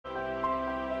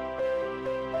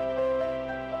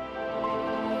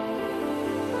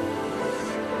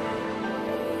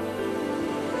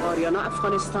آریانا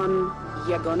افغانستان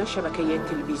یگانه شبکه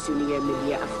تلویزیونی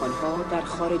ملی افغانها در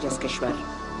خارج از کشور.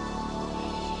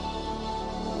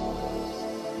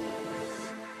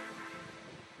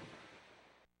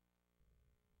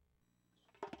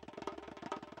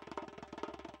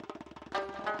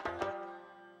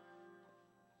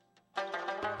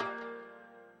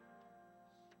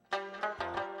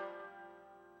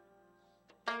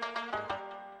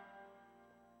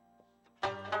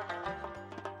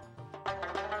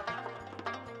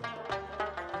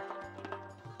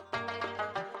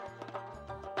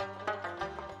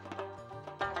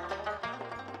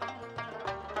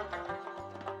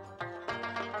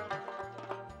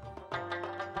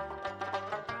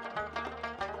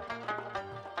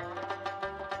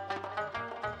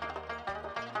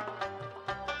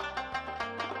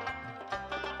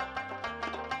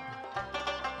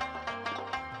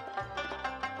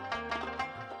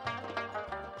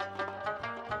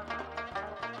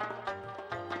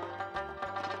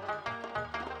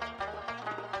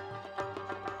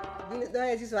 بینندگان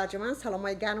عزیز و ارجمند،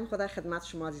 سلامای گرم خدا خدمت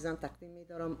شما عزیزان تقدیم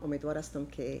می‌دارم. امیدوار هستم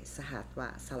که صحت و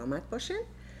سلامت باشین.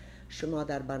 شما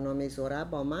در برنامه زهره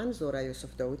با من زهره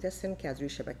یوسف داوود هستین که از روی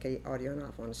شبکه آریانا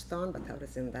افغانستان به طور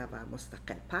زنده و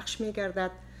مستقل پخش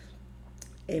می‌گردد.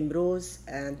 امروز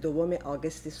دوم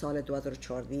آگوست سال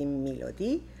 2014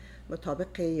 میلادی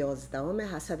مطابق 11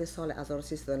 حسد سال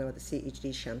 1393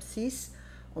 هجری شمسی است.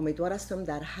 امیدوار هستم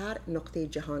در هر نقطه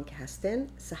جهان که هستین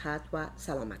صحت و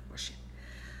سلامت باشین.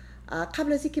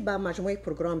 قبل از اینکه به مجموعه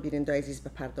پروگرام بیننده عزیز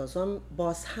بپردازم،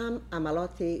 باز هم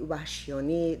عملات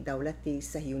وحشیانه دولت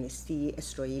صهیونیستی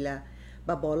اسرائیل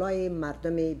به بالای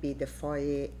مردم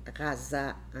بی‌دفاع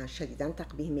غزه شدیداً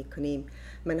تقبیح میکنیم.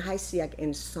 من حیث یک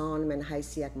انسان، من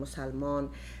حیث یک مسلمان،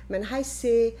 من حیث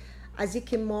از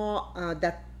اینکه ما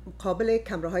در مقابل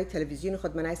کامراهای تلویزیون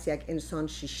خود من حیث یک انسان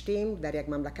شیشتیم در یک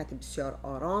مملکت بسیار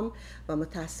آرام و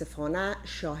متاسفانه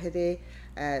شاهد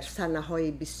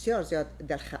سرنه‌های بسیار زیاد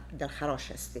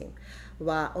دلخراش هستیم و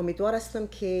امیدوار هستم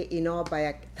که اینا به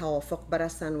یک توافق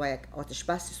برسن و یک آتش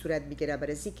بس صورت بگیره،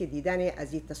 برای که دیدن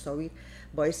از این تصاویر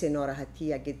باعث ناراحتی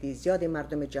یک عده زیاد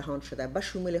مردم جهان شده، به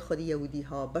شمول خود یهودی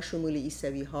ها، به شمول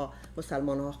عیسوی ها،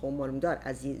 مسلمان ها خود معلومدار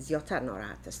از این زیادتر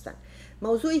ناراحت هستند.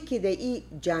 موضوعی که در این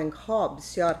جنگ ها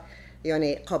بسیار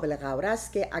یعنی قابل غور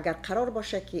است که اگر قرار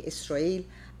باشه که اسرائیل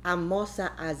اماس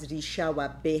از ریشه و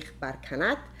بیخ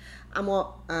برکند،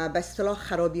 اما به اصطلاح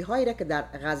خرابی هایی را که در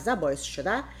غزه باعث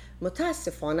شده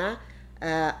متاسفانه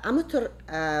همونطور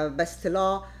به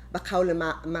اصطلاح به قول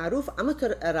معروف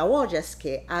همونطور رواج است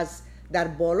که از در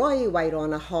بالای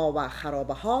ویرانه ها و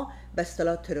خرابه ها به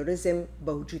اصطلاح تروریسم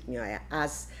به وجود می آید.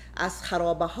 از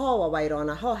خرابه ها و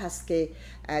ویرانه ها هست که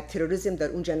تروریسم در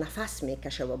اونجا نفس می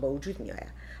کشه و به وجود می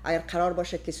آید. اگر قرار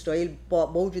باشه که اسرائیل با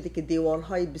وجودی که دیوال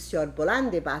های بسیار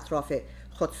بلند به اطراف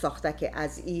خود ساخته که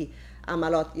از این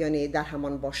عملات یعنی در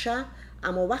همان باشه،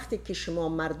 اما وقتی که شما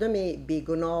مردم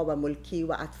بیگناه و ملکی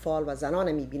و اطفال و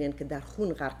زنان میبینین که در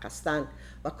خون غرق هستند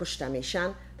و کشته میشن،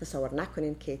 تصور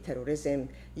نکنین که تروریسم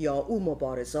یا او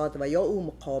مبارزات و یا او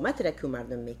مقاومت را که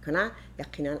مردم میکنه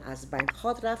یقینا از بین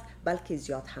خواهد رفت، بلکه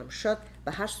زیاد هم شد.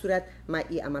 به هر صورت ما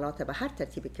این عملات به هر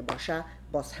ترتیبی که باشه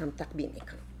باز هم تقبیح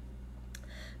میکنم.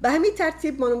 به همین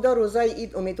ترتیب مانمدار روزای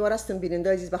عید امیدوار هستم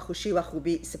بیننده عزیز به خوشی و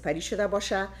خوبی سپری شده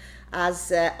باشه.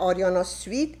 از آریانا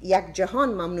سوید یک جهان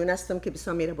ممنون هستم که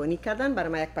بسیار مهربانی کردن برای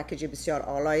ما یک پکیج بسیار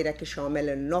آلایی را که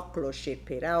شامل نقل و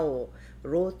شیرپیره و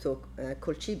روت و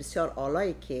کلچی بسیار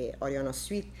آلایی که آریانا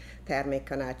سوید تیار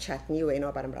میکنه، چتنی و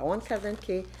اینا برام روان کردن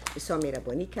که بسیار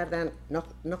مهربانی کردن.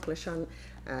 نقلشان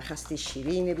خسته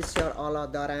شیرین بسیار آلا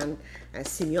دارند،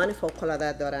 سیمیان فوق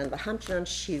العاده دارند و همچنان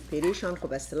شیرپیریشان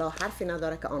خب اصطلاح حرفی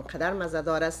نداره که آنقدر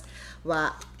مزه‌دار است و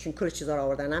چون کل چیزا را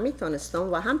آوردن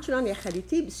نمیتونستم. و همچنان یک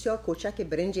خلیطی بسیار کوچک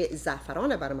برنج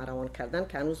زعفران برام روان کردن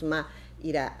که هنوز ما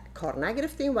ایره کار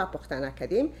نگرفتیم و پخته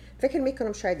نکردیم. فکر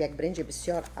میکنم شاید یک برنج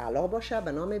بسیار اعلی باشه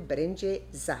به نام برنج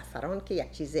زعفران که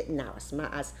یک چیز نو است. ما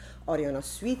از آریانا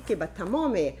سوید که به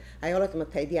تمام ایالات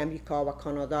متحده آمریکا و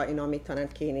کانادا اینا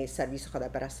میتونند که این سرویس خود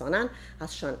برسانن،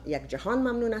 ازشان یک جهان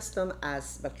ممنون هستم.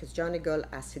 از بلقیس جان گل،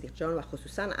 از صدیق جان و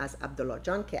خصوصا از عبدالله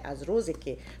جان که از روزی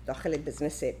که داخل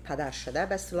بزنس پدر شده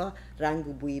به اصطلاح رنگ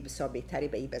و بوی بسیار بهتری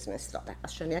به این بزنس داده.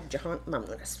 ازشان یک جهان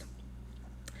ممنون هستم.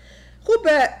 خوب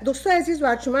دوستان عزیز و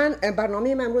ارجمند، برنامه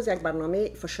امروز یک برنامه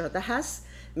فشرده هست.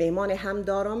 مهمان هم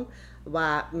دارم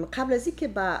و قبل از اینکه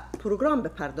به پروگرام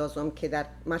بپردازم که در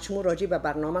مجموع راجع به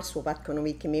برنامه صحبت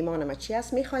کنم که مهمان ما چی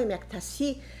است، میخوایم یک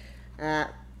تصحیح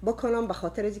بکنم به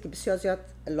خاطر اینکه بسیار زیاد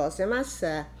لازم است.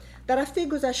 در هفته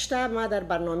گذشته ما در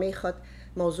برنامه خود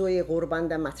موضوع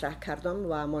غوربند مطرح کردم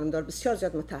و معلومدار بسیار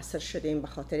زیاد متاثر شدیم به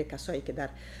خاطر کسایی که در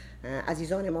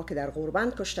عزیزان ما که در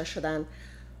غربت کشته شدند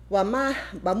و ما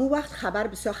به مو وقت خبر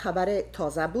بسیار خبر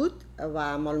تازه بود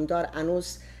و معلومدار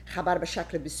هنوز خبر به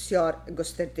شکل بسیار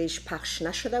گستردهش پخش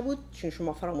نشده بود، چون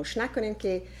شما فراموش نکنین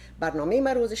که برنامه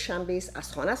ما روز شنبه است،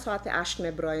 از خانه ساعت 8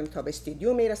 میبرایم تا به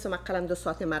استودیو میرسم، اقلا 2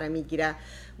 ساعت مرا میگیره.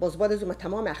 باز بعد از اون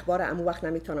تمام اخبار امو وقت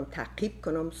نمیتونم تعقیب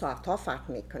کنم، ساعت ها فرق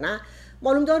میکنه.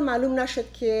 معلوم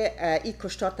نشد که این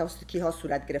کشتار توسط کیها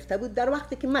صورت گرفته بود در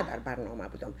وقتی که من در برنامه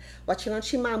بودم و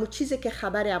چنانچه من چیزی که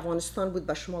خبر افغانستان بود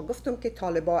به شما گفتم که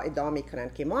طالبا ادعا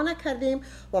میکنن که ما نکردیم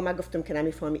و من گفتم که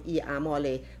نمیفهمم این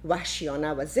اعمال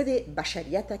وحشیانه و ضد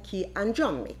بشریت کی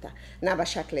انجام میده. نه به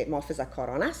شکل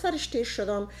محافظه‌کارانه سرش تیر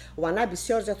شدم و نه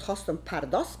بسیار زیاد خواستم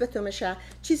پرداخت بتم میشه.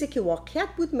 چیزی که واقعیت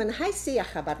بود، من حیث یک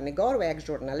خبرنگار و یک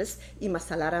ژورنالیست این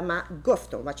مسئله را من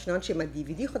گفتم و چنانچه من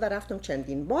دیویدی خود رفتم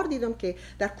چندین بار دیدم که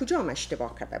در کجا من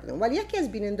اشتباه کرده بودم. ولی یکی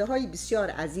از بیننده های بسیار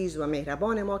عزیز و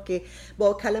مهربان ما که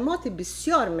با کلمات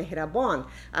بسیار مهربان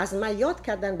از من یاد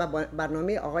کردن، به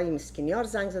برنامه آقای مسکینیار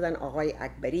زنگ زدن، آقای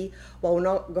اکبری، و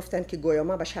اونا گفتن که گویا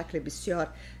ما به شکل بسیار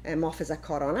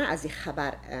محافظه‌کارانه از این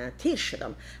خبر تیر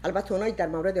شدم. البته اونایی در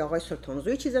مورد آقای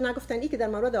سلطانزوی چیزی نگفتن. این که در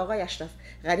مورد آقای اشرف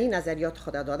غنی نظریات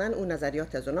خود دادن، اون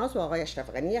نظریات از اوناست و آقای اشرف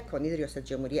غنی یک کاندید ریاست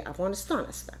جمهوری افغانستان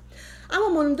است. اما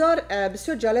معلومدار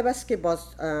بسیار جالب است که باز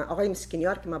آقای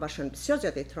مسکینیار که ما برشان بسیار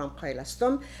زیاد احترام قائل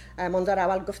هستم، معلومدار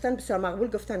اول گفتن بسیار مقبول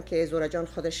گفتن که زهره جان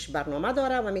خودش برنامه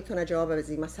داره و میتونه جواب از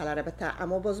این مسئله را بده.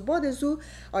 اما باز بعد از او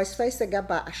آیسته آیسته گپ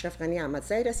به اشرف غنی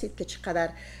احمدزی رسید که چقدر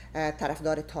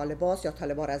طرفدار طالباست یا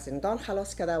طالبا را از زندان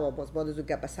خلاص کرده و باز بعد از او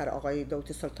گپ به سر آقای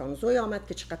داوود سلطانزوی آمد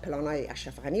که چقدر پلانای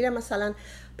اشرف غنی را مثلا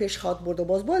پیش خواد برد و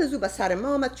باز بعد از او به سر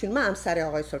ما آمد، چون من هم سر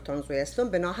آقای سلطانزوی هستم،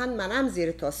 بناهن منم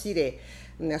زیر تاثیر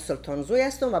سلطانزوی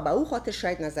هستم و به او خاطر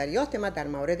شاید نظریات ما در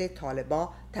مورد طالبا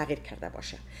تغییر کرده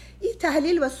باشه. این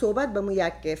تحلیل و صحبت به مو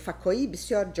یک فکایی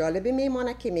بسیار جالب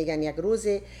میمانه که میگن یک روز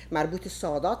مربوط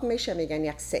سعادات میشه، میگن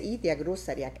یک سعید یک روز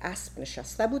سر یک اسب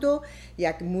نشسته بود و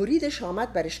یک مریدش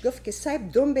آمد برش گفت که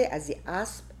صاحب دنبه از این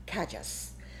اسب کج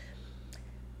است.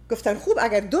 گفتن خوب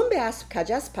اگر دنبه اسب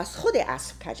کج است پس خود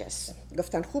اسب کج است.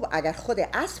 گفتن خوب اگر خود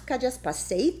اسب کج است پس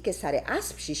سعید که سر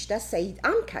اسب شیشته سعید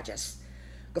هم کج است.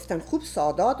 گفتن خوب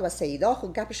سادات و سیدا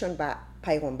خود گپشون به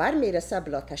پیغمبر میرسه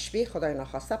بلا تشبیه خدای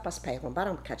ناخواسته پس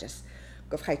پیغمبرم کج است.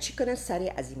 گفت خیلی چی کنن سری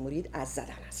از این مرید از زدن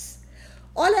است.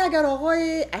 حالا اگر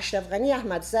آقای اشرف غنی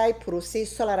احمدزی پروسه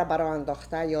صلح را برای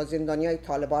انداخته یا زندانیای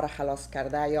طالبا را خلاص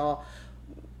کرده یا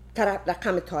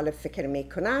رقم طالب فکر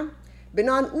میکنه،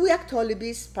 بنان او یک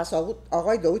طالبی است، پس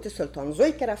آقای داوود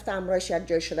سلطانزوی که رفته امرایش یک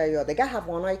جای شده یا دیگه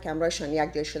افغانایی که امرایشان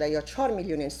یک جای شده یا 4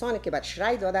 میلیون انسانی که برش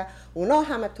رای داده اونا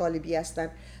همه طالبی هستند.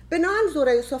 بنان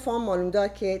زهره یوسف هم معلوم داره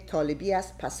که طالبی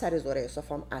است، پس سر زهره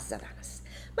یوسف هم از زدن است.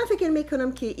 من فکر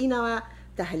میکنم که این نوع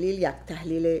تحلیل یک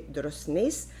تحلیل درست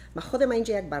نیست. من خودم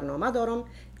اینجا یک برنامه دارم،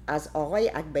 از آقای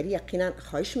اکبری یقینا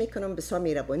خواهش میکنم بسیار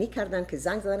مهربانی کردن که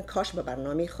زنگ زدن، کاش به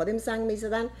برنامه خودم زنگ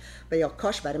میزدن و یا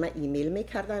کاش برای من ایمیل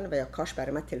میکردن و یا کاش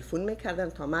برای من تلفن میکردن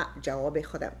تا من جواب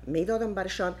خودم میدادم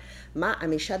برشان. ما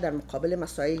همیشه در مقابل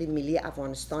مسائل ملی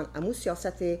افغانستان امو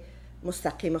سیاست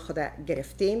مستقیم خود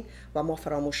گرفتیم و ما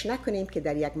فراموش نکنیم که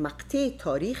در یک مقطع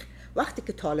تاریخ وقتی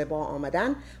که طالبان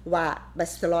آمدن و به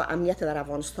اصطلاح امنیت در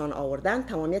افغانستان آوردن،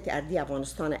 تمامیت ارضی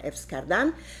افغانستان حفظ کردن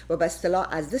و به اصطلاح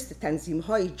از دست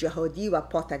تنظیم‌های جهادی و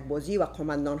پاتکبازی و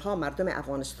قماندان‌ها مردم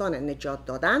افغانستان نجات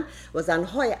دادن و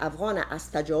زن‌های افغان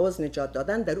از تجاوز نجات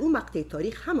دادن، در اون مقطع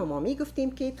تاریخ هم ما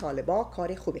میگفتیم که طالبان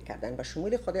کار خوبی کردن و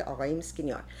شمول خود آقای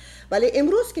مسکینیار. ولی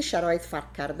امروز که شرایط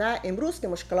فرق کرده، امروز که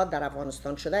مشکلات در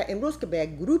افغانستان شده، امروز که به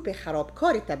یک گروه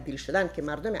خرابکاری تبدیل شدن که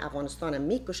مردم افغانستان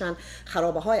میکشن،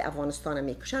 خرابه‌های افغانستان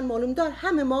میکشن، معلوم دار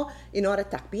همه ما اینا را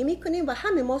تقبیه میکنیم و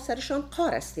همه ما سرشان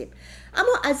قار هستیم. اما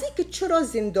از این که چرا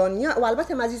زندانیا، و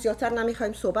البته من زیادتر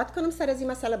نمیخوایم صحبت کنم سر از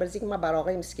این مسئله، برای اینکه من برای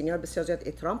آقای مسکینیار بسیار زیاد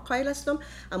احترام قائل هستم،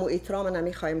 اما احترام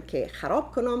نمیخوایم که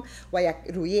خراب کنم و یک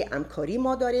رویه همکاری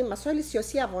ما داریم. مسائل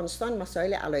سیاسی افغانستان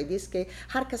مسائل علایدی است که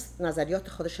هر کس نظریات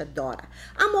خودش داره،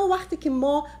 اما وقتی که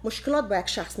ما مشکلات با یک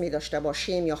شخص می داشته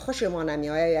باشیم یا خوش ما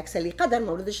نمیآید، یک سلیقه در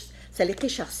موردش سلیقه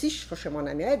شخصیش خوش ما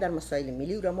نمیآید، در مسائل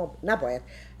ملی رو ما نباید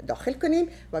داخل کنیم.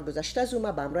 و گذشته از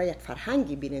ما به همراه یک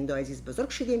فرهنگی بیننده عزیز بزرگ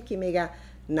شدیم که میگه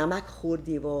نمک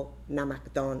خوردی و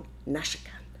نمکدان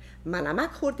نشکن. من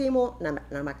نمک خوردیم و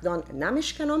نمکدان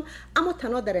نمیشکنم، اما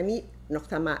تنها در امی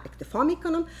نقطه ما اکتفا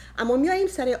میکنم. اما میاییم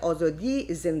سر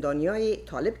آزادی زندانیای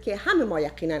طالب که همه ما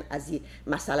یقینا از این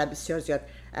مسئله بسیار زیاد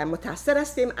متاثر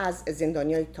هستیم، از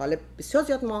زندانیای طالب بسیار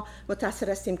زیاد ما متاثر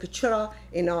هستیم که چرا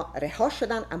اینا رها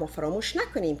شدن. اما فراموش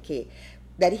نکنیم که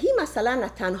در این مسئله نه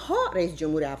تنها رئیس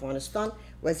جمهور افغانستان،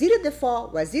 وزیر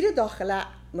دفاع، وزیر داخله،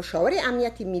 مشاور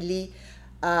امنیت ملی،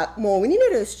 معاونین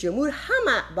رئیس جمهور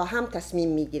همه با هم تصمیم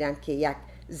میگیرند که یک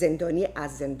زندانی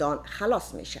از زندان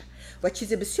خلاص میشه و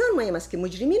چیز بسیار مهم است که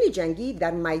مجرمین جنگی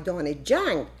در میدان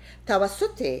جنگ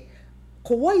توسط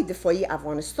قوای دفاعی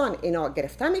افغانستان اینا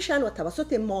گرفته میشن و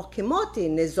توسط محاکمات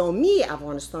نظامی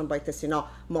افغانستان باید اینا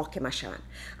محاکمه شوند.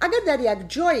 اگر در یک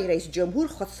جای رئیس جمهور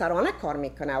خودسرانه کار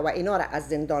میکنه و اینا را از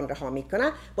زندان رها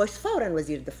میکنه، باید فوراً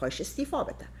وزیر دفاعش استعفا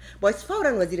بده، باید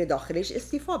فوراً وزیر داخلیش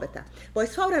استعفا بده، باید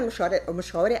فوراً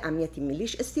مشاور امنیت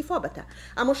ملیش استعفا بده.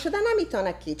 اما شده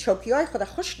نمیتونه که چوکیای خود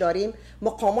خوش داریم،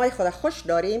 مقامای خود خوش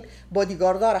داریم،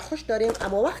 بادیگاردار خوش داریم،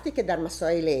 اما وقتی که در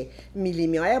مسائل ملی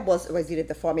میایه باز وزیر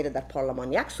دفاع میره در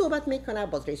پارلمان یک صحبت میکنه،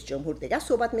 باز رئیس جمهور دیگه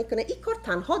صحبت میکنه. این کار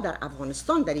تنها در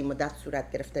افغانستان در این مدت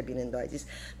صورت گرفته بیننده عزیز.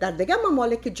 در دیگه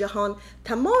ممالک جهان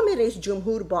تمام رئیس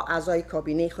جمهور با اعضای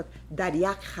کابینه خود در یک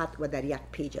خط و در یک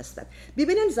پیج هستند.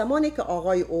 ببینید زمانی که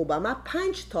آقای اوباما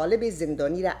 5 طالب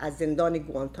زندانی را از زندان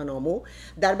گوانتانامو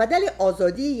در بدل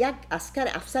آزادی یک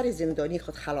افسر زندانی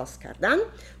خود خلاص کردند،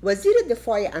 وزیر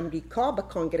دفاع امریکا به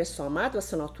کنگره آمد و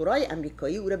سناتورای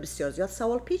امریکایی او را بسیار زیاد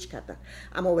سوال پیچ کردند.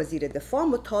 اما وزیر دفاع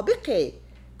مطابق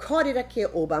کاری را که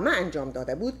اوباما انجام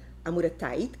داده بود امور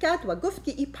تایید کرد و گفت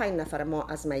که این 5 نفر ما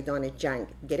از میدان جنگ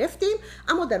گرفتیم،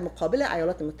 اما در مقابل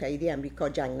ایالات متحده امریکا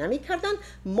جنگ نمی کردن.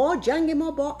 جنگ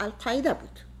ما با القاعده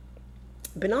بود،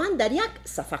 بنابراین در یک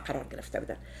صفحه قرار گرفته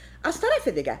بودن. از طرف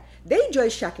دیگه در این جای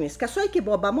شک نیست کسایی که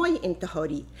با بمای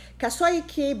انتحاری، کسایی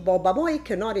که با بمای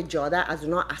کنار جاده از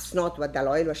اونا اسناد و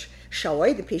دلایل و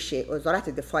شواهد پیش وزارت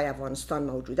دفاع افغانستان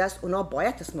موجود است، اونا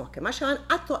باید محاکمه شوند،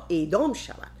 حتی اعدام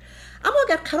شوند. اما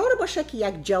اگر قرار باشه که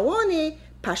یک جوان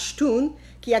پشتون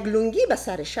که یک لنگی به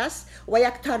سرش است و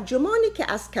یک ترجمانی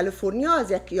که از کالیفرنیا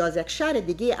از یک شهر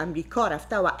دیگه امریکا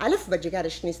رفته و الف و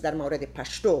جگرش نیست در مورد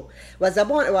پشتو و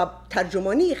زبان و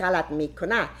ترجمانی غلط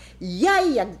میکنه، یا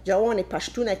یک جوان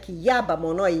پشتونه که یا به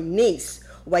معنای نیست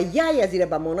و یا زیر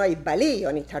به معنای بله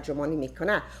یعنی ترجمانی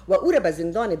میکنه و او را به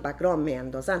زندان بگرام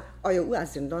میاندازن، آیا او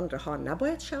از زندان رها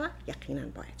نباید شود؟ یقینا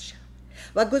باید شود.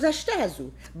 و گذشته از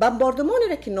او بمباردمانی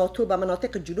را که ناتو به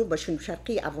مناطق جنوب و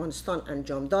شرقی افغانستان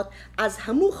انجام داد، از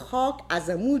همو خاک، از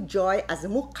همو جای، از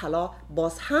همو قلا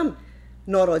باز هم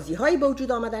ناراضی هایی به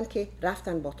وجود آمدن که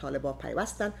رفتن با طالبان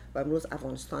پیوستن و امروز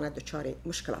افغانستان دچار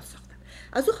مشکلات ساختن.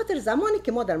 از او خاطر زمانی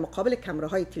که ما در مقابل کامره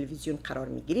های تلویزیون قرار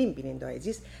میگیریم بیننده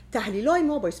عزیز، تحلیل های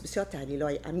ما باید بسیار تحلیل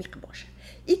های عمیق باشه.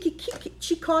 ای که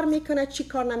چی کار میکنه، چی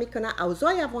کار نمیکنه.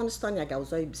 اوضاع افغانستان یک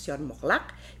اوضاع بسیار مغلق،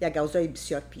 یک اوضاع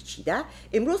بسیار پیچیده.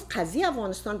 امروز قضیه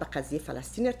افغانستان به قضیه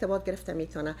فلسطین ارتباط گرفته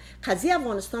میتونه، قضیه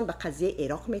افغانستان به قضیه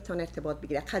عراق میتونه ارتباط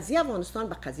بگیره، قضیه افغانستان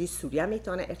به قضیه سوریه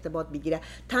میتونه ارتباط بگیره.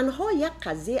 تنها یک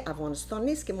قضیه افغانستان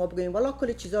نیست که ما بگوییم والا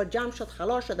کل چیزا جمع شد،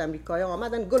 خلاص شد، امریکایی‌ها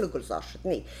آمدن گل و گلزار شد.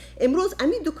 نه، امروز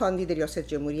امید دو کاندید ریاست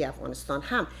جمهوری افغانستان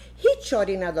هم هیچ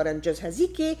چاری ندارن جز هزی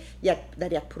که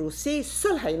در یک پروسه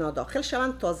صلح اینا داخل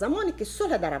شوند تا زمانی که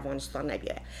صلح در افغانستان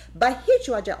نگیره به هیچ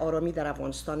وجه آرامی در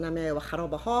افغانستان نمیاد و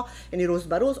خرابه ها، یعنی روز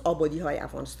به روز آبادی های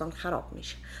افغانستان خراب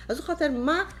میشه. از خاطر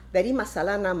ما در این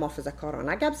مسئله نه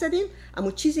محافظه‌کارانه گپ زدیم،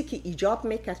 اما چیزی که ایجاب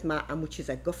میکرد ما امو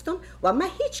چیزا گفتم و من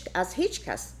از هیچ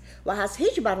کس و از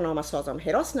هیچ برنامه سازم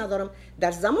حراس ندارم.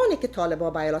 در زمانی که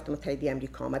طالبان به ایالات متحده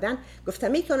آمریکا آمدن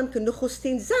گفتم میتونم که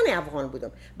نخستین زن افغان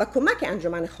بودم. با کمک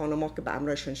انجمن خانم‌ها که به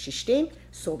امرشون شیشتیم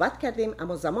صحبت کردیم،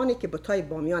 اما زمانی که بتای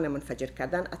بامیان منفجر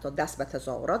کردن حتی دست به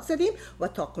تظاهرات زدیم و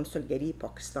تا کنسولگری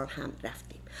پاکستان هم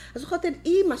رفتیم. از خاطر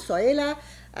این مسائل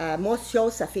ما سیاه و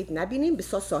سفید نبینیم،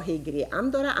 بسیار ساحه گری هم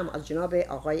داره. اما از جناب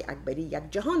آقای اکبری یک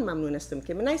جهان ممنون هستم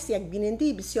که منیست یک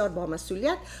بیننده بسیار با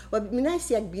مسئولیت و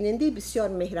منیست یک بیننده بسیار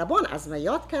مهربان از ما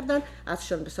یاد کردن.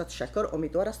 ازشان بسیار تشکر.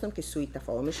 امیدوار هستم که سوی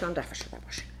تفاهمشان رفع شده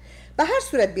باشه. به هر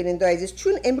صورت بیننده عزیز،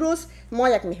 چون امروز ما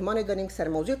یک مهمان داریم که سر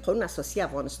موضوع قانون اساسی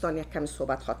افغانستان یک کمی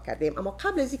صحبت خواهد کردیم، اما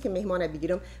قبل از اینکه مهمان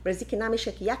بگیرم، برای که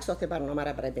نمیشه که یک ساعت برنامه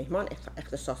را برای مهمان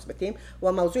اختصاص بدیم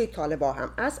و موضوع طالبان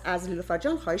هم است، از نیلوفر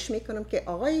جان خواهش میکنم که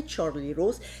آقای چارلی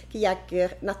روز که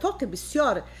یک نطاق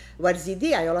بسیار ورزیده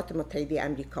ایالات متحده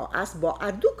آمریکا است، با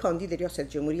اردو کاندید ریاست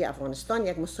جمهوری افغانستان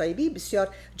یک مصاحبه بسیار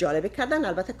جالب کردن.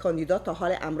 البته کاندیدات تا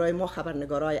حال امرای ما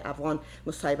خبرنگارای افغان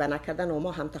مصاحبه نکردن و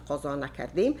ما هم تقاضا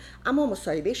نکردیم، اما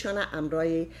مصاحبه شان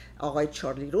امرای آقای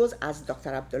چارلی روز از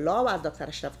دکتر عبدالله و از دکتر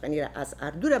اشرف غنی را از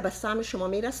اردو را به سمع شما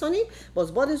میرسانیم.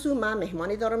 باز بعد از او من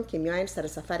مهمانی دارم که میایم سر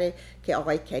سفر که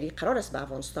آقای کری قرار است به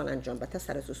افغانستان انجام بده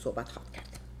سر از او صحبت خواهد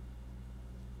کرد.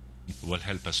 Will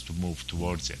help us to move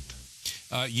towards it.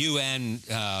 You and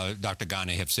Dr.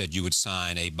 Ghani have said you would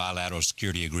sign a bilateral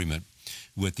security agreement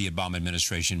with the Obama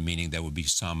administration, meaning there would be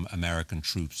some American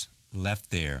troops left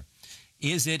there.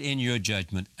 Is it, in your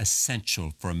judgment, essential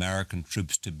for American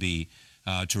troops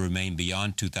to remain beyond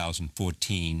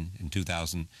 2014 and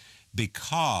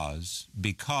because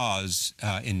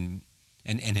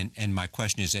and my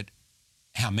question is that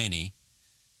how many?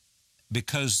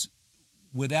 Because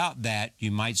without that,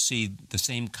 you might see the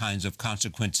same kinds of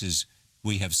consequences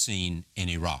we have seen in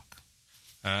Iraq.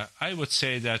 I would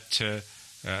say that,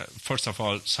 first of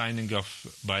all, signing of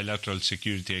bilateral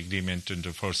security agreement in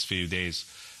the first few days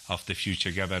of the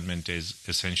future government is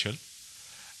essential.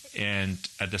 And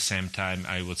at the same time,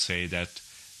 I would say that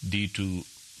due to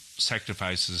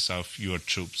sacrifices of your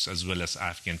troops as well as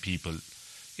Afghan people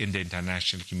in the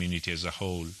international community as a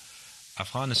whole,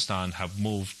 Afghanistan have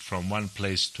moved from one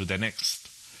place to the next.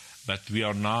 But we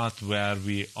are not where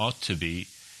we ought to be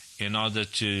in order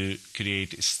to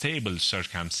create stable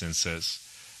circumstances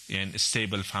and a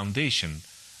stable foundation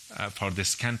for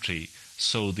this country,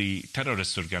 so the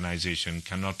terrorist organization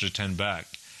cannot return back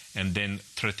and then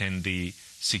threaten the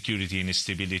security and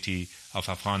stability of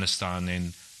Afghanistan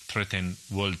and threaten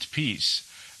world peace.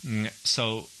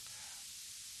 So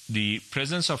the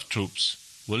presence of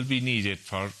troops will be needed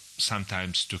for some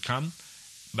times to come,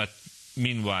 but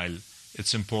meanwhile,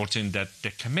 it's important that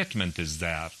the commitment is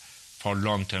there for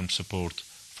long-term support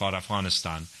for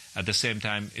Afghanistan. At the same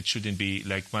time, it shouldn't be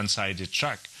like one-sided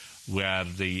track where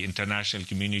the international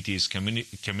community is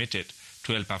committed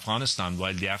to help Afghanistan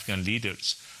while the Afghan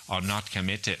leaders are not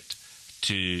committed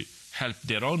to help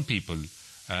their own people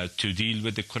to deal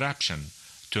with the corruption,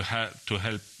 to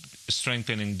help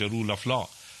strengthening the rule of law,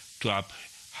 to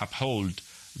uphold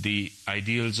the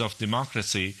ideals of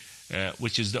democracy,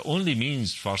 which is the only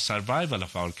means for survival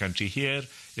of our country. Here,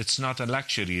 it's not a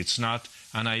luxury, it's not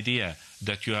an idea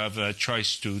that you have a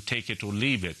choice to take it or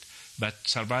leave it, but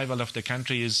survival of the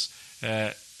country is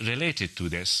related to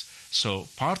this. So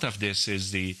part of this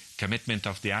is the commitment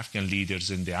of the Afghan leaders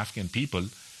and the Afghan people,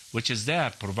 which is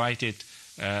there provided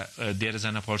there is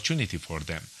an opportunity for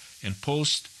them. In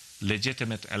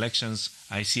post-legitimate elections,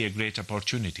 I see a great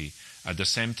opportunity. At the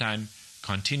same time,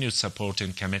 continued support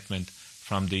and commitment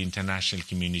from the international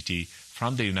community,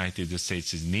 from the United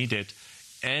States is needed,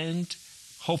 and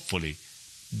hopefully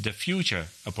the future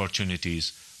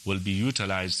opportunities will be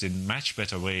utilized in much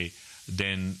better way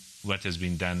than what has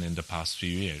been done in the past few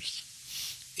years.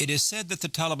 It is said that the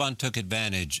Taliban took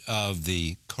advantage of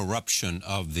the corruption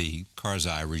of the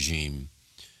Karzai regime,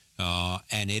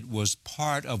 and it was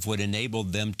part of what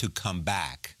enabled them to come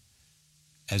back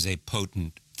as a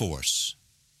potent force.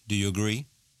 Do you agree?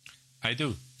 I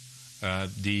do.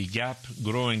 The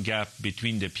growing gap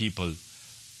between the people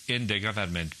in the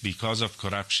government because of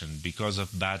corruption, because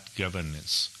of bad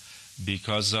governance,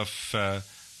 because of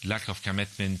lack of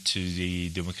commitment to the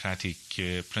democratic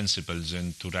principles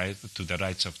and to the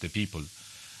rights of the people,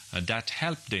 that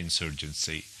helped the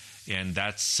insurgency, and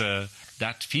that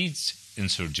feeds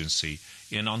insurgency.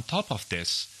 And on top of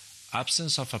this,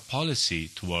 absence of a policy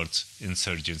towards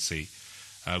insurgency.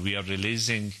 We are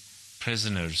releasing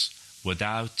prisoners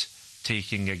without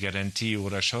taking a guarantee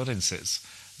or assurances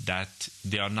that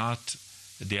they are not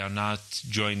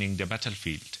joining the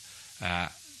battlefield,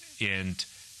 and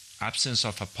absence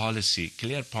of a policy,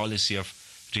 clear policy of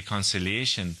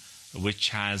reconciliation, which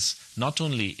has not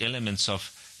only elements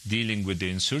of dealing with the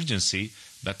insurgency,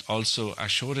 but also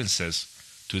assurances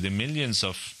to the millions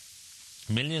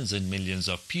and millions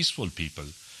of peaceful people,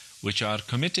 which are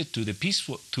committed to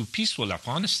peaceful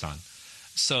Afghanistan.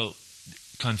 So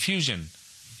confusion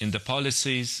in the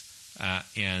policies has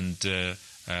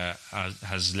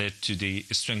led to the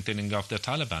strengthening of the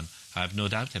Taliban. I have no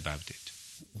doubt about it.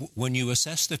 When you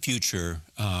assess the future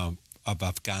of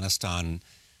Afghanistan,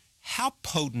 how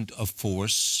potent a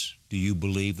force do you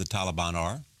believe the Taliban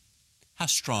are? How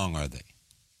strong are they?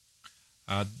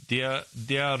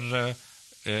 They are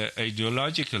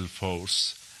ideological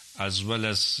force, as well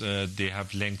as they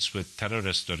have links with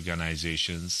terrorist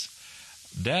organizations.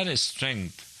 Their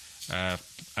strength,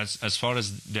 as far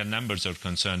as their numbers are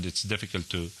concerned, it's difficult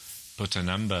to put a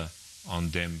number on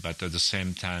them, but at the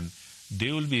same time,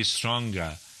 they will be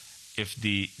stronger if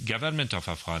the government of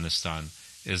Afghanistan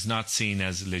is not seen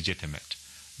as legitimate.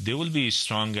 They will be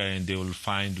stronger and they will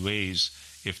find ways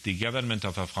if the government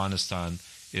of Afghanistan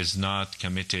is not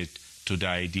committed to the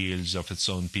ideals of its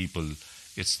own people,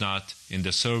 it's not in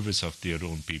the service of their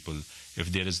own people,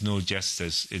 if there is no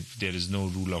justice, if there is no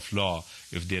rule of law,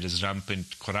 if there is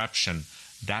rampant corruption,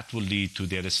 that will lead to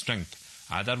their strength.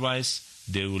 Otherwise,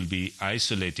 they will be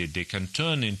isolated. They can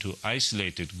turn into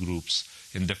isolated groups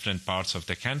in different parts of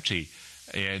the country,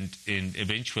 and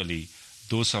eventually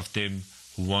those of them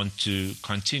who want to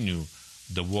continue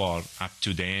the war up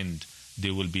to the end,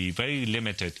 they will be very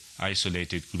limited,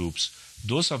 isolated groups.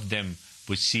 Those of them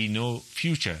which see no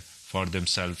future for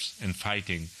themselves in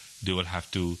fighting, they will have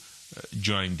to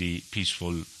join the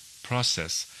peaceful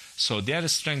process. So their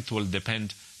strength will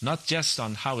depend not just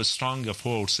on how strong a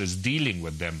force is dealing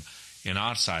with them in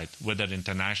our side, whether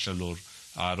international or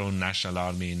our own national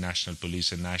army, national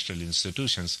police, and national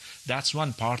institutions. That's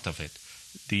one part of it.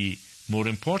 The more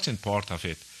important part of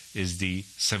it is the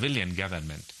civilian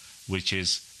government, which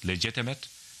is legitimate,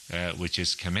 which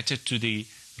is committed to the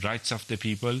rights of the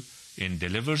people, and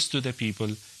delivers to the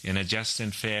people in a just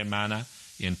and fair manner,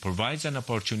 and provides an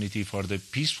opportunity for the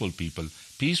peaceful people,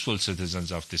 peaceful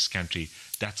citizens of this country.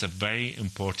 That's a very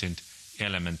important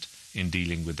element in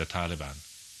dealing with the Taliban.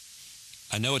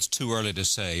 I know it's too early to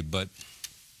say, but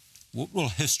what will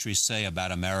history say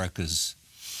about America's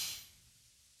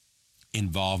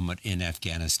involvement in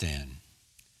Afghanistan?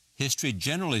 History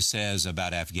generally says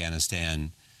about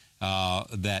Afghanistan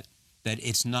that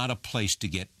it's not a place to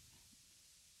get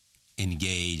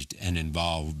engaged and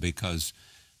involved, because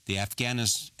the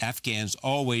Afghans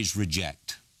always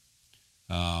reject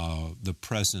the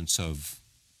presence of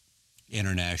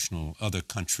international other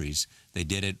countries. They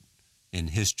did it in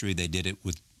history. They did it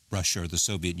with Russia or the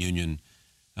Soviet Union,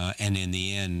 and in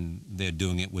the end, they're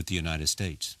doing it with the United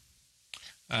States.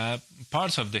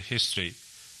 Parts of the history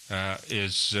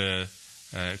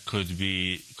could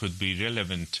be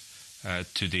relevant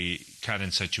to the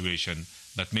current situation,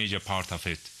 but major part of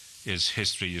it is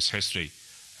history,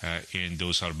 and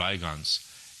those are bygones.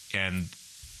 And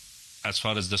as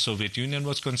far as the Soviet Union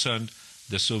was concerned,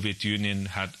 the Soviet Union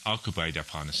had occupied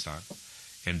Afghanistan,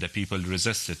 and the people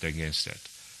resisted against it.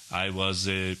 I was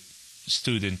a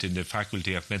student in the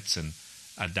Faculty of Medicine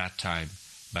at that time,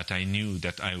 but I knew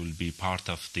that I would be part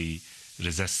of the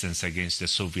resistance against the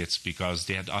Soviets because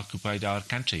they had occupied our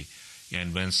country.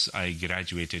 And once I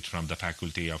graduated from the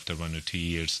faculty after 1 or 2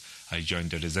 years, I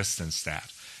joined the resistance there.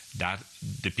 That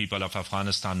the people of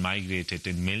Afghanistan migrated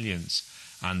in millions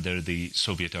under the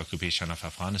Soviet occupation of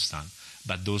Afghanistan,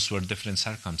 but those were different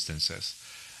circumstances.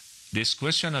 This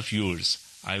question of yours,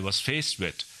 I was faced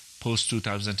with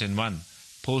post-2001,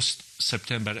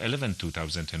 post-September 11,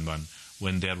 2001,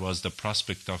 when there was the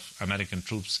prospect of American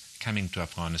troops coming to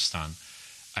Afghanistan.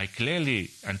 I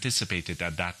clearly anticipated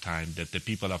at that time that the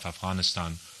people of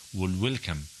Afghanistan would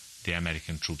welcome the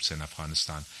American troops in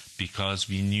Afghanistan, because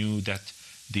we knew that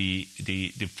the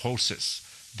forces,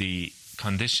 the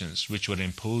conditions which were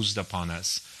imposed upon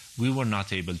us, we were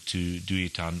not able to do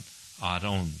it on our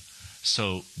own.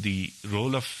 So the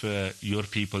role of your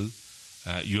people,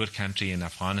 your country in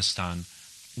Afghanistan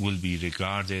will be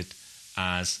regarded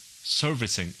as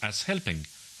servicing, as helping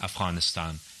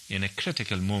Afghanistan in a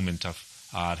critical moment of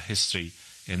our history.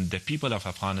 And the people of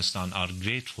Afghanistan are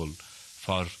grateful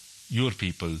for your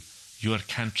people, your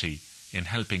country, in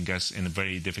helping us in a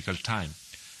very difficult time.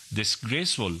 This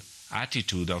graceful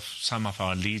attitude of some of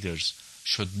our leaders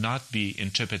should not be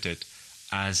interpreted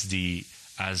as the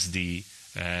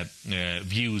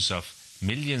views of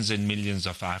millions and millions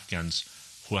of Afghans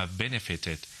who have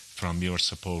benefited from your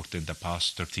support in the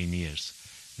past 13 years.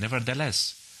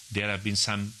 Nevertheless, there have been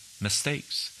some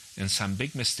mistakes, and some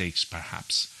big mistakes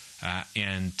perhaps,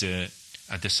 and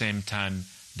at the same time,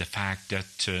 the fact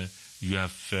that you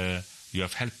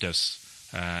have helped us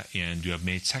and you have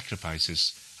made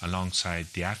sacrifices alongside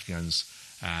the Afghans,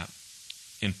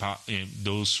 in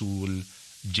those who will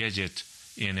judge it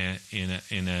in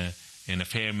a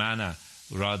fair manner,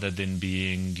 rather than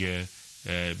being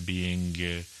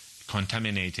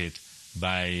contaminated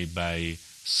by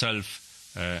self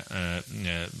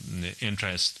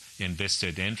interest,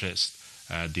 invested interest.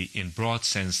 In broad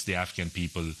sense, the Afghan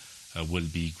people will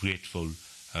be grateful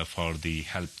for the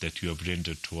help that you have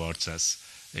rendered towards us,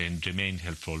 and remain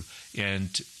helpful. And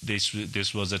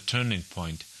this was a turning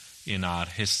point in our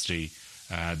history,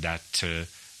 that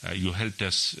you helped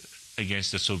us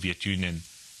against the Soviet Union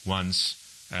once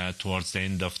towards the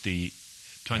end of the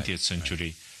 20th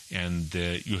century, and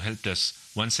you helped us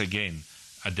once again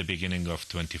at the beginning of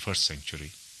 21st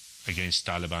century against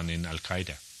Taliban and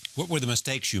Al-Qaeda. What were the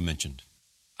mistakes you mentioned?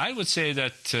 I would say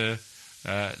that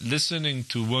listening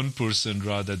to one person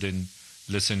rather than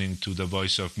listening to the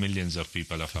voice of millions of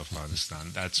people of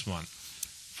Afghanistan, that's one,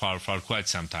 for quite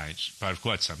some times.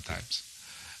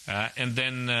 And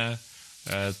then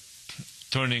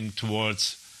turning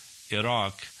towards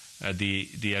Iraq,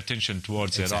 the attention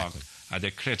towards Iraq at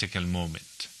a critical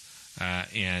moment,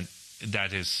 and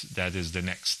that is the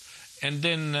next. And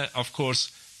then, of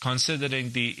course,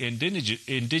 considering the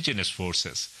indigenous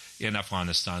forces in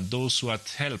Afghanistan, those who had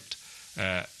helped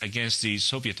against the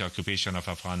Soviet occupation of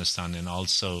Afghanistan, and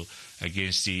also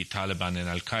against the Taliban and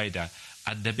Al-Qaeda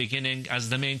at the beginning as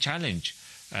the main challenge.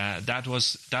 That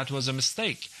was a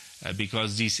mistake.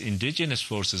 because these indigenous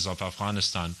forces of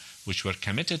Afghanistan, which were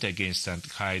committed against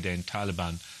Al-Qaeda and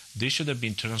Taliban, they should have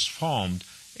been transformed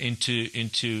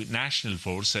into national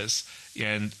forces,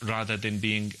 and rather than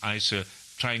being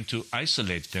trying to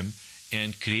isolate them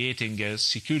and creating a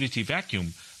security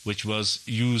vacuum, which was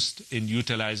used and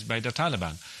utilized by the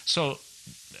Taliban. So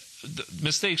the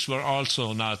mistakes were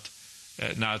also not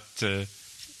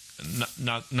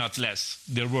less.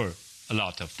 There were a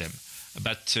lot of them,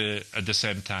 but at the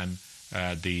same time,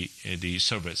 the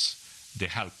service, the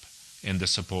help, and the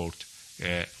support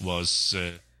was.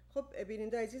 خب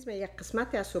بیننده عزیز، من یک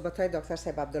قسمتی از صحبت‌های دکتر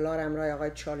صاحب عبدالله را همراه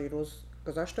آقای چارلی روز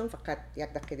گذاشتم. فقط یک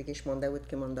دقیقه دیگهش مانده بود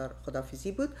که ماندار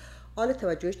خداحافظی بود. حال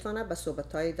توجهتان به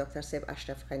صحبت‌های دکتر صاحب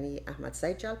اشرف غنی احمد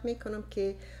زید جلب می‌کنم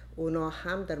که اونا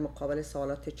هم در مقابل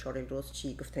سوالات چارلی روز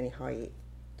چی گفتنی‌هایی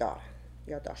دارن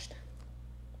یا داشتن.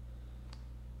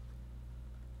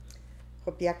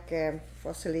 خب یک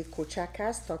فاصله کوچک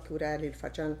است تا که او را نیلوفر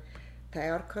جان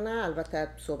تیار کنه. البته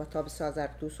صحبت‌ها بسیار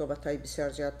زرتو، صحبت‌های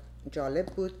بسیار زیاد جالب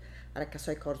بود. برای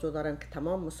کسایی که آرزو دارن که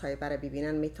تمام مصاحبه را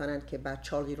ببینن میتونن که به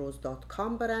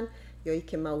charlierose.com برن، یا ای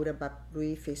که ما او را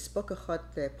روی فیسبوک خود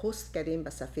پست کردیم، به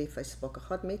صفحه فیسبوک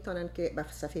خود میتونن که به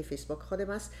صفحه فیسبوک خودم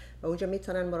است و اونجا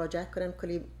میتونن مراجعه کنن،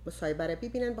 کلی مصاحبه را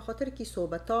ببینن، به خاطر که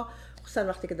صحبت‌ها خصوصا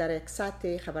وقتی که در یک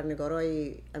سطح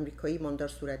خبرنگارای امریکایی ماندار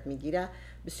صورت میگیره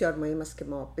بسیار مهم است که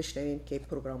ما بشنویم که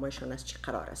پروگرامایشان از چی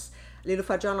قرار است.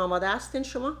 نیلوفر جان آماده هستین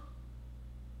شما؟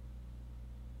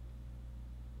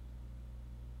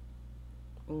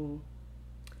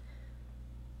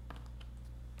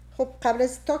 خب قبل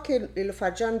از تا که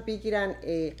نیلوفر جان بگیرن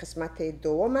قسمت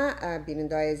دوم،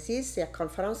 بیننده عزیز، یک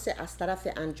کنفرانس از طرف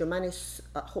انجمن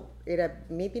خب ایره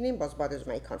میبینیم، باز بعد از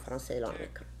ما این کنفرانس اعلان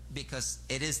میکنم. Because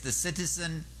it is the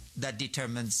citizen that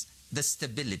determines the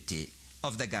stability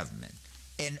of the government,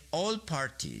 and all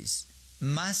parties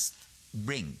must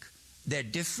bring their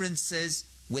differences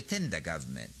within the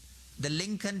government. The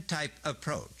Lincoln type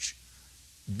approach,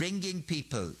 bringing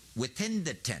people within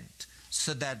the tent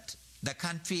so that the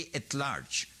country at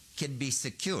large can be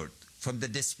secured from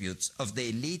the disputes of the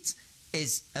elites,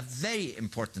 is a very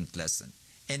important lesson.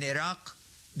 In Iraq,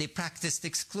 they practiced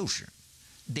exclusion.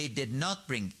 They did not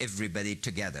bring everybody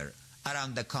together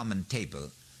around the common table.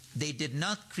 They did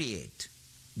not create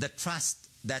the trust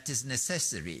that is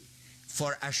necessary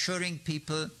for assuring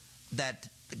people that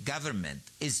the government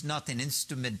is not an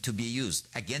instrument to be used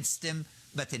against them,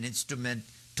 but an instrument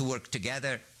to work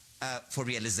together for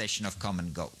realization of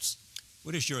common goals.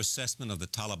 What is your assessment of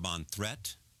the Taliban threat?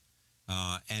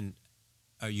 And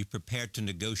are you prepared to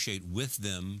negotiate with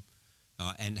them?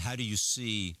 And how do you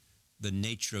see the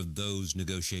nature of those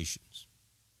negotiations?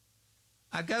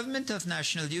 A government of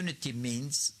national unity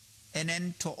means an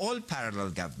end to all parallel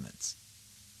governments.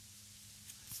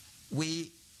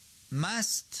 We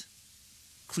must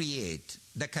create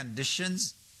the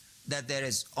conditions that there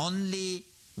is only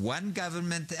one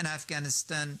government in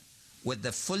Afghanistan with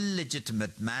the full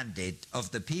legitimate mandate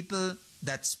of the people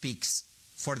that speaks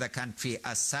for the country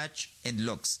as such and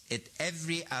looks at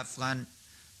every Afghan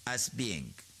as being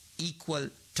equal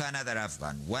to another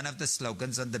Afghan, one of the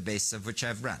slogans on the basis of which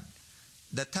I've run.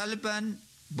 The Taliban,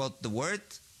 both the word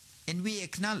and we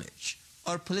acknowledge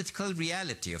our political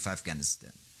reality of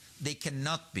Afghanistan. They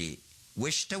cannot be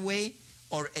wished away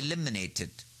or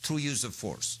eliminated through use of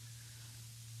force.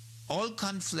 All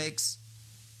conflicts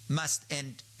must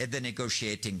end at the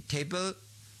negotiating table.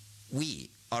 We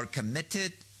are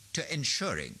committed to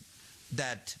ensuring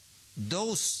that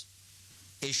those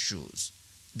issues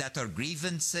that are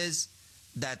grievances,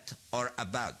 that are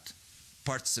about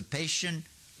participation,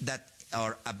 that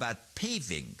are about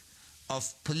paving of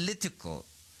political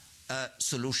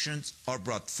solutions are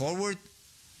brought forward.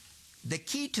 The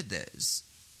key to this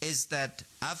is that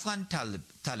Afghan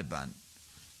Taliban,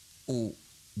 who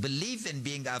believe in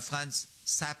being Afghans,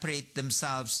 separate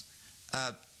themselves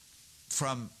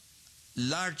from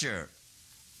larger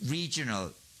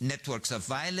regional networks of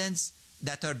violence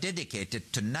that are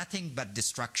dedicated to nothing but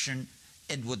destruction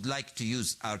and would like to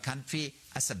use our country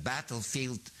as a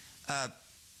battlefield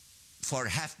for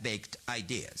half-baked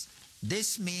ideas.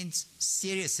 This means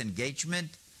serious engagement.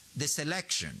 This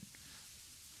election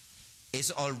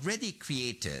is already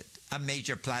created a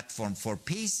major platform for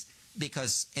peace,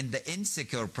 because in the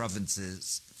insecure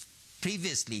provinces,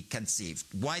 previously conceived,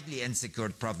 widely insecure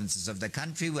provinces of the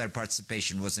country where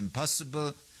participation was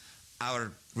impossible,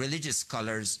 our religious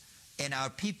scholars and our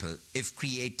people have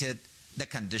created the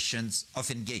conditions of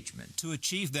engagement. To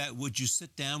achieve that, would you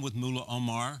sit down with Mullah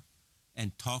Omar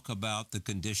and talk about the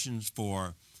conditions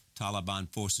for Taliban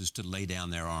forces to lay down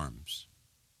their arms?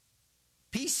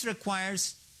 Peace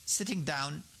requires sitting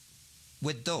down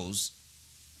with those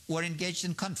who are engaged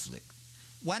in conflict.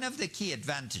 One of the key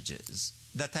advantages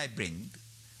that I bring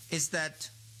is that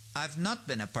I've not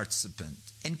been a participant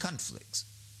in conflicts.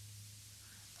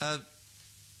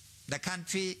 The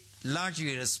country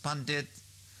largely responded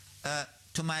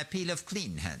to my appeal of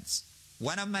clean hands.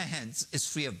 One of my hands is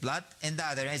free of blood and the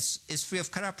other is free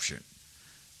of corruption.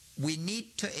 We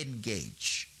need to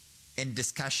engage in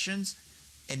discussions,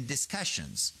 and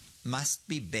discussions must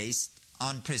be based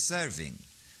on preserving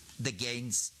the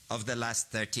gains of the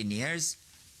last 13 years,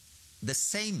 the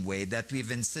same way that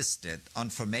we've insisted on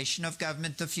formation of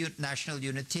government of national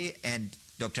unity, and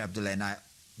Dr. Abdullah and I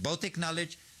both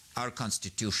acknowledge our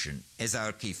constitution is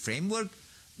our key framework,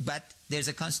 but there's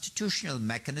a constitutional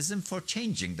mechanism for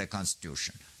changing the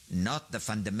constitution, not the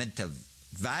fundamental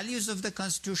values of the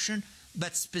constitution,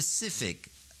 but specific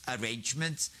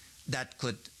arrangements that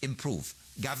could improve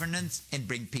governance and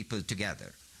bring people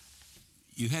together.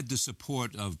 You had the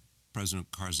support of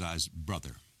President Karzai's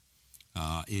brother.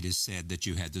 It is said that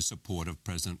you had the support of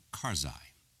President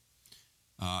Karzai.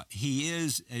 He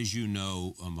is, as you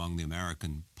know, among the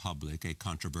American public, a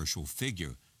controversial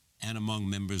figure, and among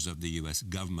members of the U.S.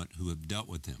 government who have dealt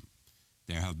with him.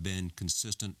 There have been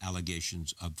consistent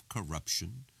allegations of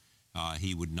corruption.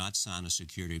 He would not sign a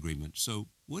security agreement. So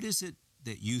what is it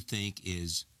that you think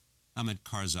is Ahmed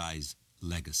Karzai's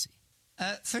legacy?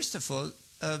 First of all,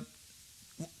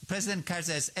 President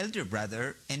Karzai's elder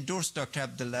brother endorsed Dr.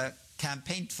 Abdullah,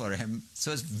 campaigned for him, so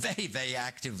was very, very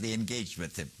actively engaged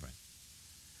with him.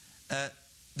 Right.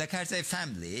 The Karzai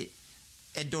family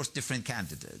endorsed different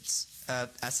candidates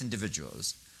as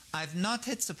individuals. I've not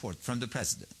had support from the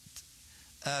president.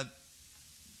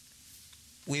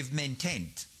 We've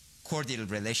maintained cordial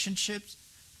relationships,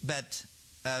 but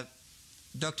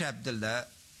Dr. Abdullah,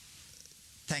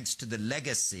 thanks to the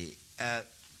legacy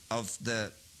of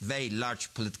the very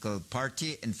large political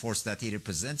party and force that he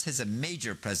represents, has a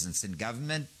major presence in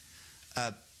government,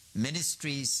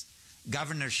 ministries,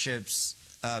 governorships,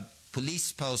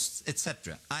 police posts,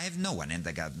 etc. I have no one in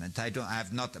the government. I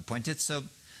have not appointed, so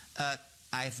I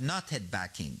have not had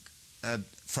backing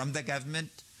from the government.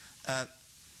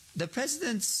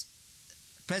 President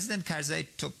Karzai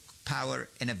took power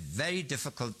in a very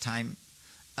difficult time,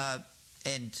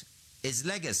 and his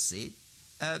legacy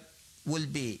will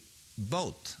be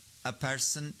both a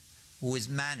person who has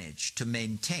managed to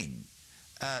maintain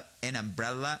an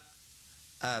umbrella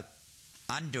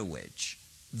under which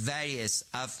various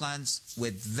Afghans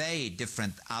with very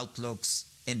different outlooks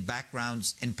and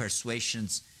backgrounds and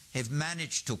persuasions have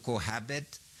managed to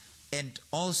cohabit, and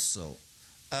also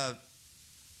a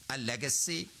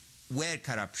legacy where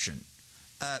corruption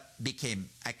became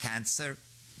a cancer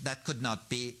that could not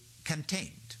be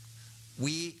contained.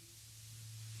 We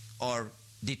are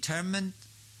determined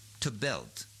to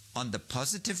build on the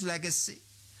positive legacy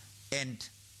and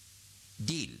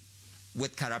deal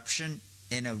with corruption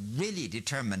in a really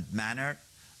determined manner,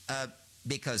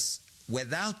 because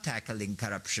without tackling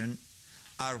corruption,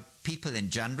 our people in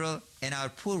general and our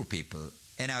poor people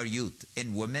and our youth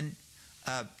and women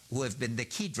who have been the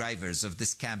key drivers of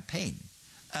this campaign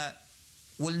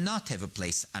will not have a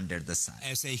place under the sun.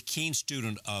 As a keen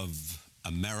student of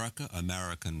America,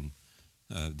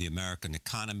 the American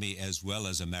economy, as well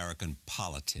as American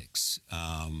politics,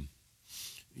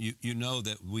 you know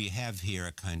that we have here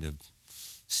a kind of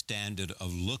standard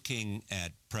of looking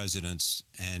at presidents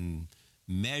and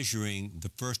measuring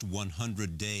the first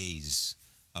 100 days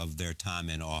of their time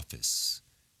in office.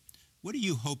 What do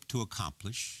you hope to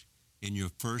accomplish in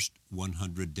your first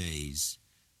 100 days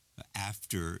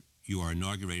after you are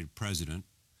inaugurated president,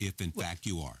 if in fact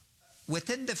you are?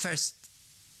 Within the first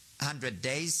 100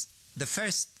 days, the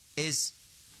first is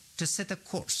to set a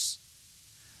course.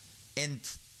 And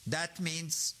that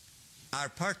means our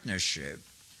partnership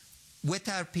with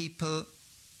our people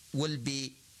will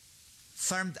be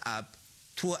firmed up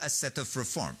through a set of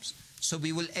reforms. So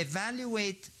we will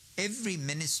evaluate every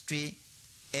ministry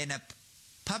in a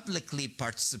publicly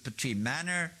participatory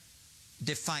manner,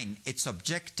 define its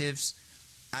objectives,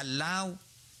 allow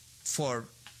for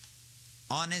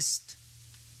honest,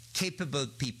 capable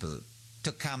people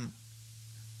to come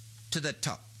to the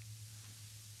top.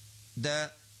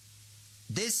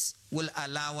 This will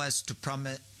allow us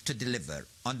to deliver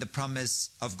on the promise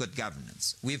of good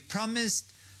governance. We've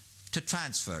promised to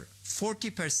transfer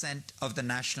 40% of the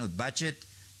national budget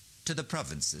to the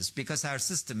provinces because our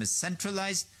system is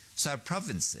centralized, so our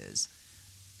provinces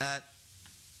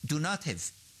do not have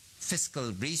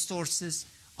fiscal resources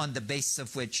on the basis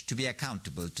of which to be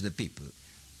accountable to the people.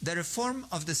 The reform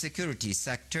of the security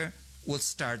sector will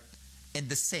start in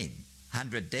the same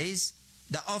 100 days,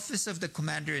 the office of the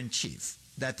Commander-in-Chief,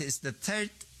 that is the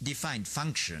third defined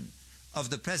function of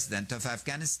the President of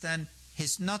Afghanistan,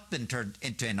 has not been turned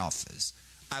into an office.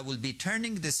 I will be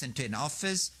turning this into an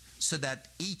office so that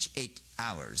each 8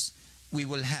 hours we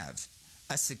will have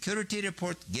a security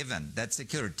report, given that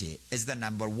security is the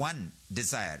 #1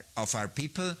 desire of our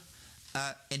people,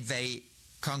 in very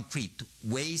concrete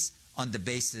ways on the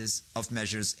basis of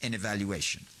measures and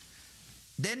evaluation.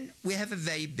 Then we have a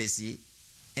very busy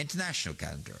international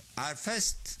calendar. Our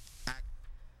first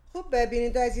خب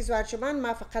بیننده عزیز و ارجمند،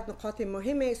 من فقط نقاط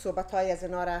مهم صحبت‌های از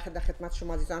اینا را در خدمت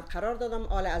شما عزیزان قرار دادم.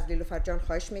 آل از لیلوفر جان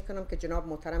خواهش میکنم که جناب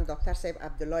محترم دکتر صاحب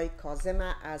عبدالله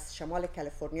کاظم از شمال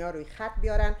کالیفرنیا روی خط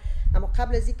بیارن. اما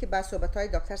قبل از اینکه به صحبت‌های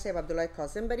دکتر صاحب عبدالله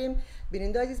کاظم بریم،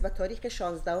 بیننده عزیز، به تاریخ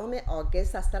 16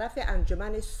 آگوست از طرف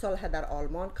انجمن صلح در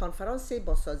آلمان کنفرانس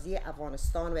بازسازی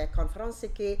افغانستان و کنفرانسی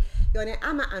که یعنی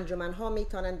همه انجمن‌ها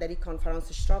میتونن در این کنفرانس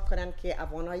اشتراک کنن که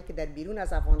افغانایی که در بیرون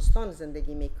از افغانستان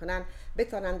زندگی میکنن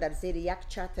بتونن در زیر یک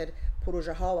چتر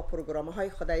پروژه ها و پروگرام های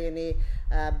خود یعنی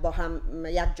با هم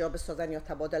یک جا بسازن یا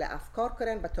تبادل افکار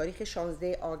کنن. به تاریخ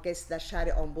 16 آگوست در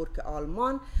شهر آمبورگ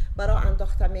آلمان برای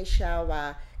انداخته میشه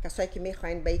و کسایی که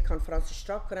میخواین به این کنفرانس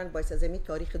اشتراک کنن باید از این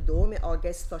تاریخ 2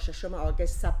 آگوست تا 6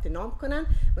 آگوست ثبت نام کنن.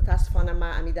 متاسفانه ما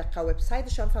امیدقه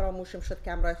وبسایتشان فراموشم شد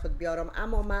که امرای خود بیارم،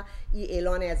 اما ما این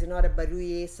اعلان از اینا رو بر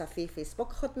روی صفحه فیسبوک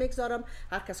خود میگذارم.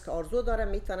 هر کس که آرزو داره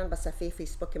میتونن به صفحه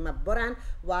فیسبوک ما برن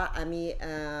و امی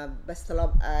به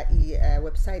اصطلاح این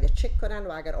وبسایت چک کنن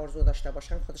و اگر آرزو داشته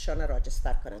باشن خودشان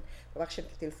راجستر کنن. ببخشید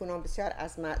که تلفنم بسیار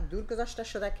از ما دور گذاشته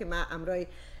شده که ما امرای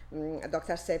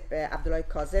دکتر صاحب عبدالله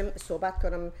کاظم صحبت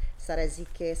کنم سر از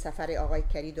اینکه سفر آقای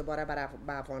کری دوباره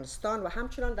به افغانستان و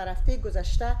همچنان در هفته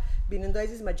گذشته بیننده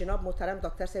عزیز ما جناب محترم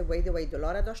دکتر صاحب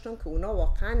وحیدالله را داشتم که اونا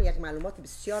واقعا یک معلومات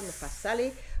بسیار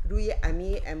مفصلی روی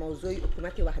امی موضوع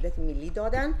حکومت وحدت ملی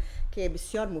دادن که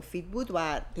بسیار مفید بود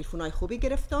و تلفن‌های خوبی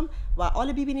گرفتم و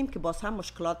حالا ببینیم که باز هم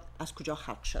مشکلات از کجا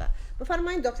خلق شده.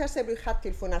 بفرمایید دکتر صاحب روی خط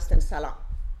تلفن هستن. سلام.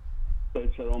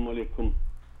 سلام علیکم.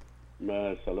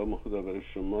 و سلام خدا برای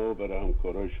شما و برای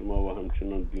همکارای شما و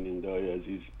همچنان بیننده های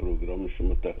عزیز پروگرام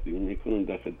شما تقدیم میکنم.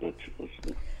 در خدمت شما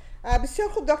هستم. بسیار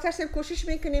خوب دکتر صاحب، کوشش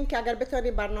میکنیم که اگر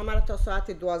بتونیم برنامه را تا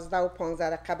ساعت 12 و 15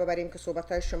 دقیقه ببریم که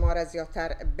صحبت های شما را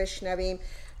زیادتر بشنویم.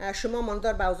 شما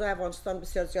ماندار به اوضاع افغانستان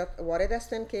بسیار زیاد وارد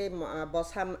هستند که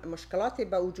باز هم مشکلاتی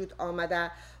به وجود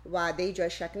آمده و در جای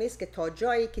شک نیست که تا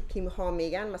جایی که تیم ها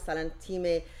میگن، مثلا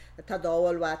تیم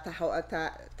تداول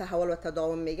و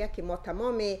تداوم میگه که ما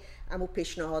تمام امو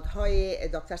پیشنهادهای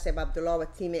دکتر صاحب عبدالله و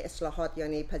تیم اصلاحات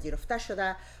یعنی پذیرفته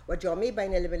شده و جامعه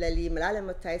بین المللی، ملل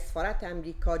متحد، سفارت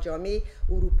امریکا، جامعه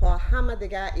اروپا، همه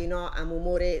دیگه اینا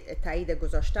امور تایید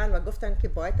گذاشتن و گفتن که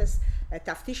باید از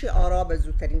تفتیش آرا به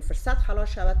زودترین فرصت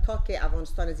خلاص شود تا که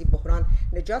افغانستان از این بحران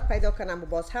نجات پیدا کنه. و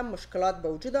باز هم مشکلات به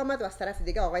وجود آمد و از طرف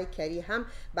دیگه آقای کری هم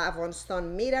به افغانستان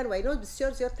میرن و اینا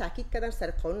بسیار زیاد تاکید کردن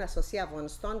سر قانون اساسی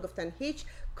افغانستان. گفتن هیچ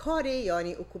کاری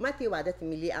یعنی حکومت وحدت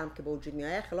ملی هم که به وجود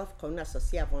میاد خلاف قانون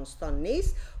اساسی افغانستان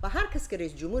نیست و هر کس که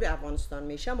رئیس جمهور افغانستان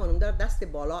میشه مانوندار دست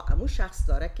بالا امو شخص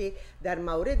داره که در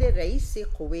مورد رئیس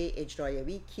قوه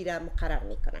اجرایوی کی را مقرر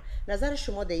میکنه. نظر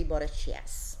شما در این باره چی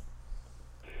است؟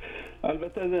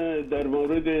 البته در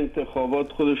مورد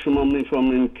انتخابات خود شما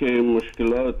میفهمین که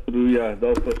مشکلات روی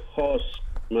اهداف خاص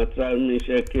مطرح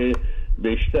میشه که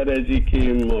بیشتر از این که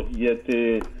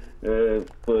ماهیت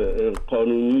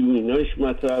قانونی و ایناش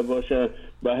مطرح باشه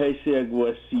به حیث یک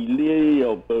وسیله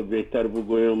یا بهتر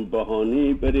بگویم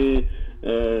بهانه برای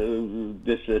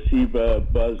دسترسی به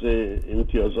بعض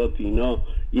امتیازات اینا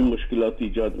این مشکلات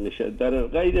ایجاد میشه. در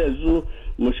غیر از او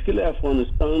مشکل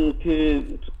افغانستان که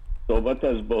صحبت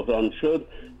از بحران شد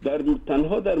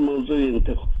تنها در موضوع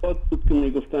انتخابات بود که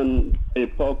میگفتن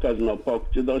پاک از ناپاک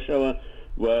جدا شود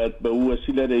و به او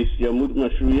وسیله رئیس جمهور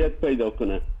مشروعیت پیدا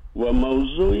کنه و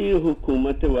موضوع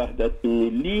حکومت وحدت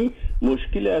ملی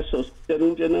مشکل اساسی در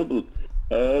اونجا نبود.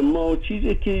 ما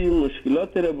چیزی که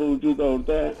مشکلات را به وجود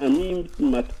آورده همین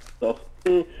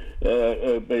ساخته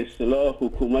به اصطلاح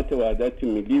حکومت وحدت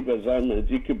ملی به زعم از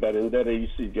که برنده رئیس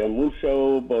جمهور شد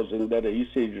و بازنده رئیس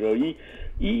اجرایی،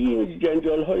 این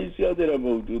جنجال های زیاده را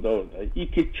به وجود آورده.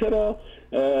 این که چرا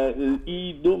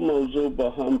این دو موضوع با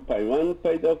هم پیوند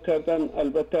پیدا کردن،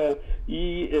 البته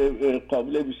این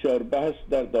قابل بسیار بحث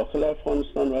در داخل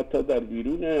افغانستان و حتی در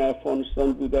بیرون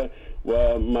افغانستان بوده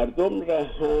و مردم را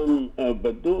هم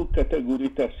به دو کاتگوری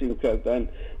تقسیم کردن.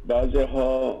 بعضی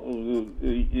ها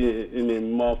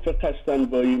موافق هستند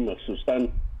با این، مخصوصا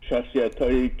شخصیت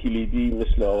های کلیدی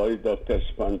مثل آقای دکتر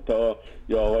سپانتا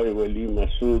یا آقای ولی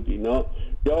مسعود اینا،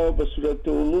 یا به صورت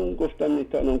عموم گفتم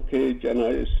میتونم که جناح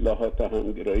اصلاحات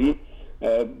همگرایی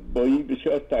با این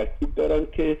بسیار تاکید دارن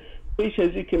که پیش از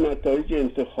اینکه نتایج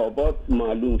انتخابات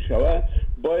معلوم شود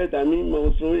باید همین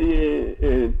موضوع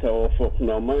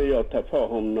توافقنامه یا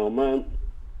تفاهمنامه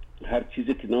هر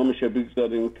چیزی که نامش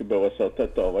بگذاریم که به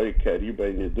وساطت آقای کری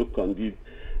بین دو کاندید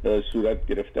صورت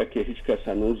گرفته که هیچ کس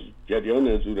هنوز جریان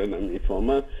از او را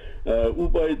نمیفهمه، او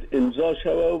باید امضا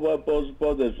شود و باز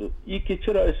بعد از او ای که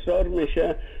چرا اصرار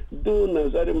میشه دو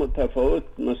نظر متفاوت،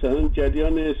 مثلا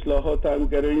جریان اصلاحات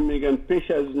همگرایی میگن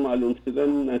پیش از معلوم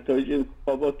شدن نتایج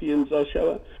انتخاباتی امضا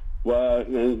شود و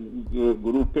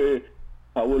گروه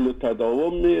حول و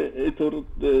تداوم اینطور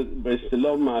به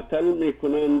اصطلاح معطل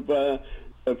میکنن و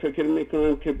فکر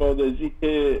میکنن که بعد از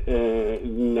اینکه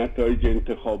نتایج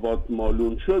انتخابات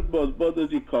معلوم شد باز بعد از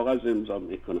این کاغذ امضا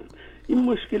میکنن. این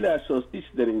مشکل اساسی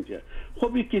است در اینجا.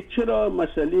 خب این که چرا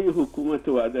مسئله حکومت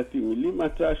وحدت ملی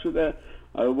مطرح شده،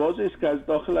 واضح است که از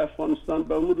داخل افغانستان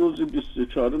به اون روز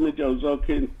 24 جوزا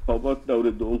که انتخابات دور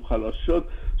دوم خلاص شد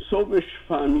صبحش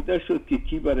فهمیده شد که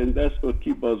کی برنده است و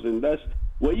کی بازنده است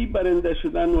و این برنده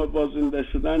شدن و بازنده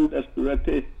شدن در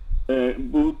صورت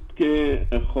بود که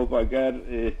خب اگر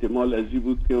احتمال ازی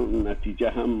بود که نتیجه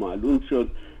هم معلوم شد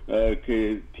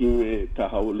که تیم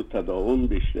تحول و تداوم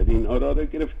بیشترین آرا را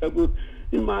گرفته بود.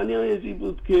 این معنی ازی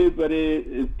بود که برای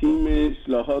تیم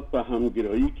اصلاحات و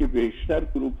همگرایی که بیشتر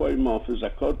گروپ های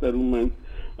محافظه‌کار در اون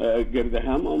گرد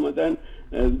هم آمدن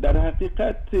در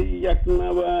حقیقت یک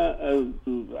نوع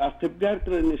عقبگرد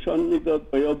را نشان میداد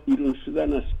و یا بیرون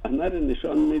شدن از صحنه را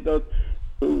نشان میداد.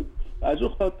 از او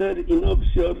خاطر اینا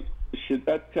بسیار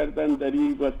شدت کردن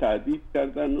دری و تهدید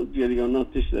کردن و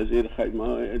جریاناتش در زیر خیمه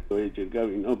های دوی جرگه و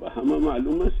اینا به همه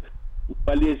معلوم است.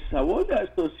 ولی سوال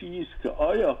اساسی است که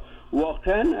آیا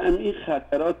واقعا همین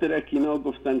خطرات را که اینا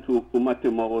گفتن که حکومت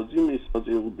موازی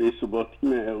میسازه و بی ثباتی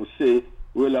میوسه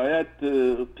ولایت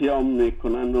قیام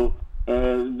میکنن و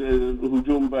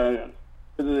هجوم به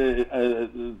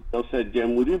ریاست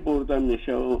جمهوری برده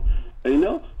میشه و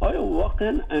اینا، آیا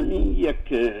واقعا همین یک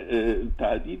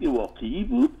تهدید واقعی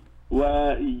بود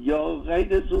و یا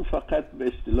غیر از اون فقط به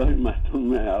اصطلاح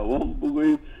مردم عوام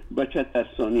بگوییم بچه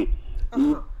ترسانی؟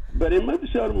 برای من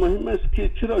بسیار مهم است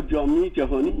که چرا جامعه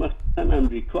جهانی مخصوصا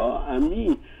امریکا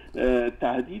همین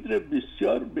تهدید را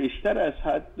بسیار بیشتر از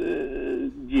حد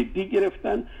جدی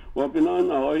گرفتن و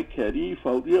بنابراین آقای کری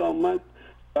فوری آمد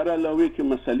بر علاوه که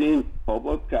مسئله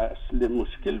انتخابات که اصل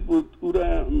مشکل بود او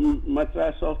را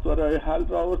مطرح ساخت و راه حل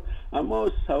را آورد، اما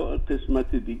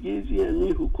قسمت دیگه از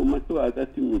همین حکومت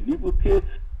وحدت ملی بود که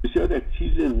بسیار یک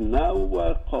چیز نو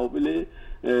و قابل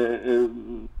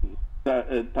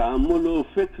تأمل و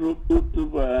فکر بود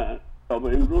و تا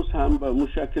به امروز هم به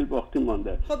مشکل باقی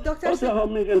مانده. خب دکتر ها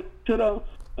میگن چرا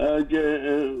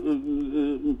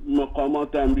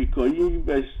مقامات امریکایی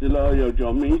به اصطلاح یا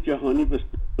جامعه جهانی به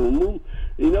صورت عموم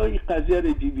اینا این قضیه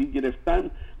را جدی گرفتن؟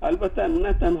 البته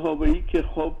نه تنها به این که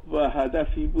خب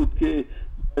هدفی بود که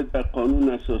در قانون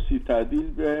اساسی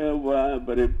تعدیل به و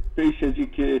برای پیش از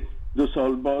که 2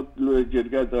 سال بعد لوی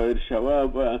جرگه دایر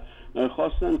شود و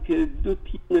خواستن که دو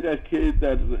تیم را که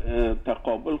در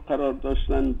تقابل قرار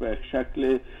داشتن به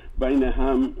شکل بین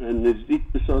هم نزدیک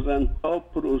بسازن تا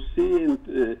پروسه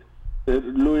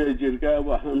لوی جرگه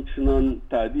و همچنان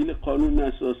تعدیل قانون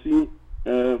اساسی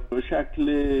به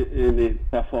شکل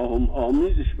تفاهم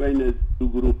آمیزش بین دو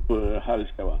گروه حل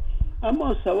شود.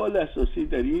 اما سوال اساسی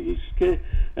در این است که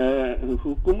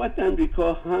حکومت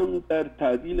امریکا هم در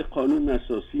تعدیل قانون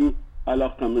اساسی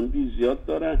علاقمندی زیاد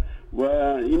داره و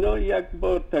اینا یک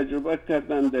بار تجربه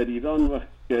کردن در ایران وقتی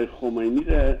که خمینی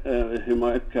را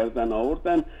حمایت کردن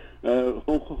آوردن.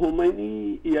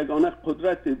 خمینی یگانه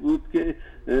قدرت بود که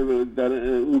در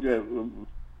اونجا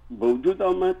وجود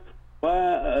آمد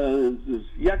و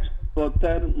یک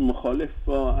باتر مخالف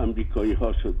با امریکایی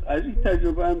ها شد. از این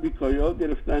تجربه امریکایی ها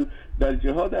گرفتن در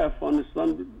جهاد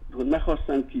افغانستان،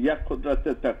 نخواستن که یک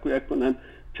قدرت تقویه کنن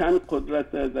چند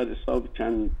قدرت در حساب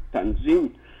چند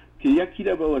تنظیم که یکی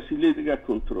را به وسیله دیگر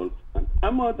کنترل کنن.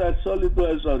 اما در سال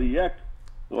 2001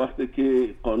 وقتی که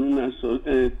قانون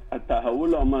اساسی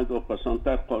تحول آمد و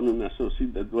پسانتر قانون اساسی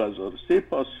در 2003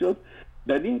 پاس شد،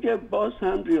 در اینجا باز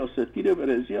هم ریاستی را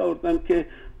برازی آوردن که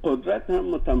قدرت هم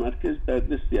متمرکز در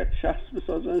دست یک شخص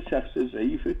بسازن، شخص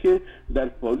ضعیفه که در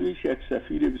پالویش یک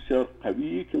سفیر بسیار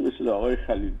قوی که مثل آقای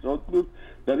خلیلزاد بود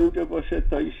در اونجا باشه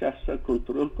تا این شخص را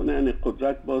کنترل کنه، یعنی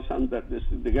قدرت باز هم در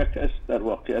دست دیگر کس در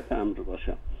واقعیت امر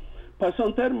باشه.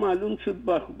 پسانتر معلوم شد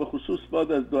به خصوص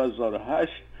بعد از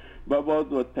 2008 و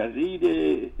بعد و تغییر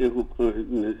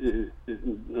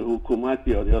حکومت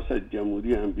یا ریاست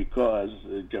جمهوری امریکا از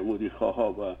جمهوری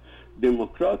خواه و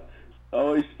دموکرات،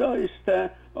 آهسته آهسته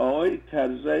آقای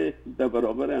کرزی در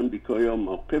برابر امریکایی ها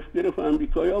موقف گرفت و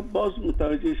امریکایی ها باز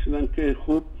متوجه شدن که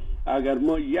خوب اگر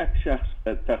ما یک شخص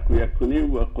تقویت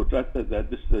کنیم و قدرت در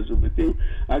دست از او بدیم،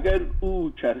 اگر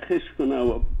او چرخش کنه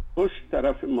و پشت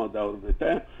طرف ما دور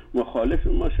بده، مخالف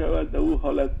ما شود، در او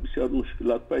حالت بسیار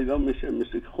مشکلات پیدا میشه،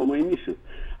 مثل که خمینی شد.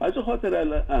 از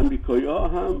خاطر امریکایی ها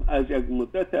هم از یک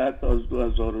مدت حتی از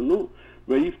 2009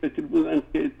 و این فکر بودن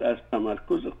که از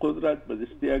تمرکز قدرت به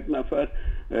دست یک نفر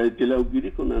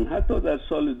جلوگیری کنن. حتی در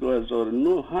سال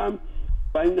 2009 هم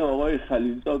بین آقای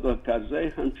خلیلزاد و کرزی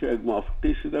همچون یک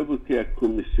موافقه شده بود که یک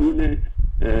کمیسیون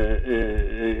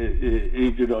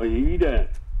اجرایی را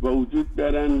به وجود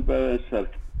بیارن به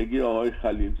سرکردگی آقای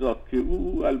خلیلزاد که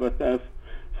او البته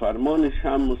فرمانش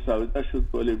هم مسوده شد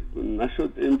ولی نشد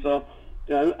امضا.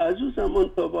 از او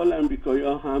زمان تا بال امریکایی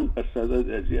ها هم در صدد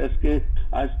ازی است که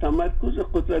از تمرکز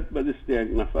قدرت به دست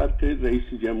یک نفر که رئیس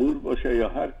جمهور باشه یا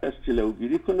هر کس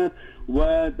جلوگیری کنند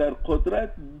و در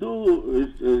قدرت دو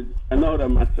کنار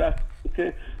مطرح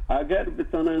که اگر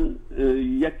بتانن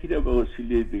یکی را به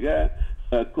وسیله دیگه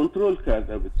کنترل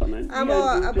کرده بتانن.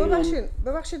 اما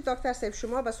ببخشید دکتر صاحب،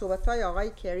 شما به صحبت‌های آقای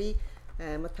کری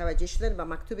متوجه شدن به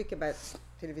مکتوبی که به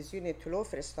تلویزیون طلوع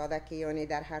فرستاده که یعنی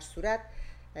در هر صورت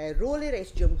رول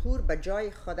رئیس جمهور به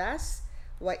جای خود است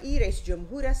و این رئیس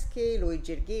جمهور است که لوی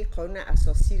جرگه قانون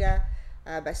اساسی را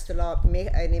به اصطلاح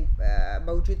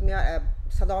به وجود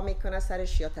صدا میکنه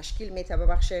سرش یا تشکیل میده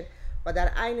ببخشید، و در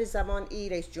عین زمان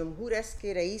این رئیس جمهور است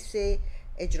که رئیس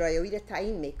اجرایی را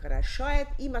تعیین میکنه. شاید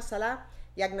این مسئله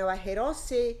یک نوع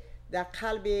هراس در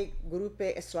قلب گروه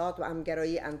اصلاحات و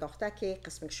همگرایی انداخته که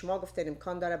قسم که شما گفتین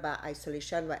امکان داره به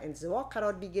ایسولیشن و انزوا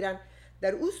قرار بگیرن.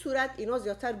 در اون صورت اینا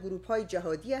زیادتر گروه های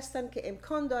جهادی هستند که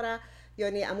امکان داره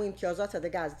یعنی امو امتیازات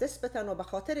دیگه از دست بتن و به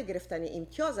خاطر گرفتن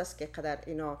امتیاز است که قدر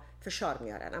اینا فشار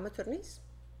میارن. اما طور نیست؟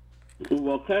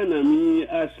 واقعا امی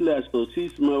اصل اساسی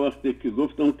است. ما وقتی که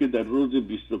گفتم که در روز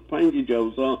 25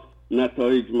 جوزا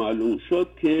نتایج معلوم شد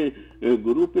که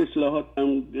گروه اصلاحات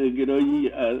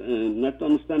همگرایی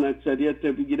نتانستن اکثریت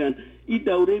را بگیرن. این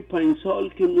دوره 5 سال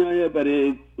که میایه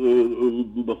برای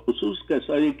بخصوص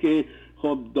کسایی که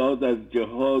خب داد از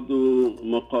جهاد و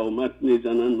مقاومت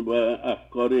میزنن و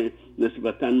افکار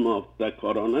نسبتاً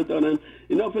محافظه‌کارانه دارن،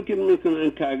 اینا فکر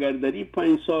میکنن که اگر در این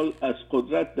 5 سال از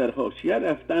قدرت در حاشیه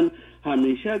رفتن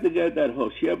همیشه دیگر در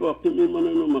حاشیه باقی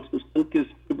میمونن و مخصوصاً که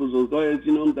بزرگای از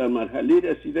اینام در مرحله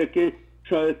رسیده که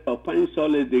شاید تا 5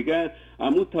 سال دیگه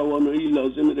همون توانایی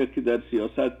لازم را که در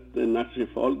سیاست نقش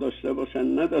فعال داشته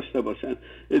باشن نداشته باشن.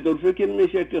 ادور فکر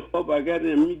میشه که خب اگر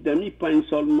دمی 5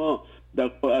 سال ما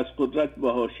از قدرت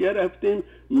به حاشیه رفتیم،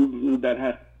 در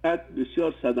حقیقت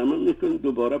بسیار صدمه میکنیم،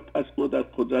 دوباره پس ما در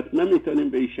قدرت نمیتونیم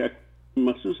به این شکل،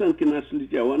 مخصوصا که نسل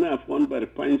جوان افغان برای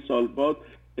 5 سال بعد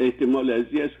احتمال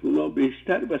ازی است که اونا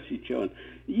بیشتر بسیج شوند.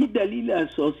 این دلیل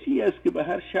اساسی است که به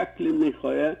هر شکل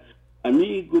میخواه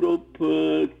امی گروپ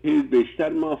که بیشتر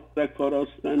محافظه‌کار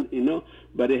هستند اینا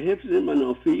برای حفظ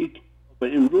منافعی که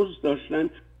به امروز داشتن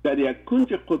در یک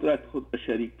کنج قدرت خود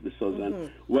شریک بسازن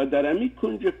و در امی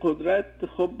کنج قدرت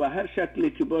خب به هر شکلی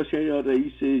که باشه یا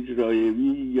رئیس اجرایی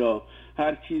یا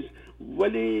هر چیز،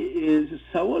 ولی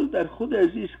سوال در خود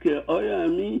عزیز که آیا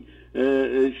امی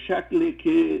شکلی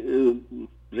که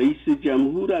رئیس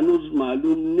جمهور هنوز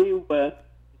معلوم نیست و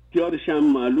اختیارش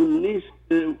هم معلوم نیست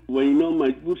و اینا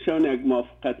مجبور شون یک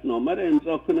موافقتنامه را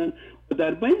امضا کنن و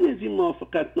در بین از این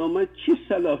موافقتنامه چی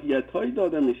صلاحیت هایی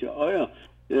داده میشه؟ آیا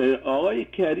آقای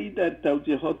کری در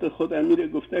توضیحات خود امیر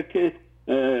گفته که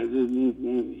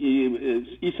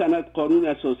این سند قانون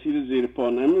اساسی رو زیر پا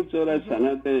نمیگذاره،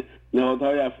 سند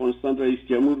نهادهای افغانستان رئیس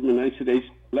جمهور منعیس رئیس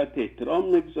دولت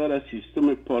احترام نگذاره،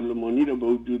 سیستم پارلمانی رو به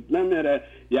وجود نمیاره،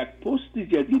 یک پست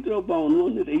جدید رو با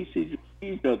عنوان رئیس اجرایی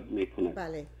ایجاد میکنه.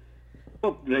 بله.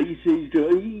 خب رئیس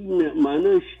اجرایی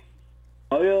معناش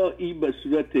آیا این به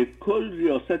صورت کل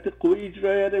ریاست قوه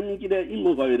اجرایی را میگیره؟ این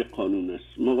مغایر قانون است،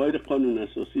 مغایر قانون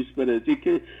اساسی است، برای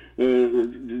اینکه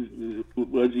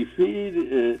وظیفه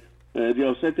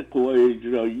ریاست قوه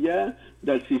اجراییه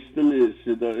در سیستم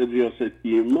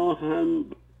ریاستی ما هم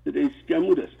رئیس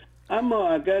جمهور است. اما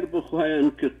اگر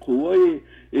بخواهند که قوه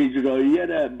اجراییه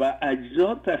را به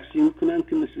اجزا تقسیم کنند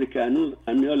که مثل که هنوز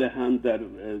امیال هم در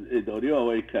اداره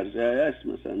آقای کرزی است،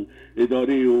 مثلا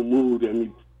اداره امور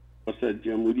ریاست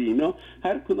جمهوری، اینا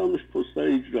هر کدامش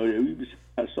پست‌های اجرایی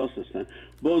بسیار حساس هستند.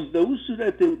 باز در اون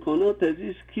صورت امکانات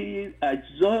عزیز که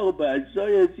اجزا به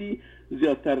اجزای ازی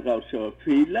زیادتر غور شود.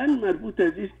 فعلا مربوط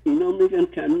عزیز اینا میگن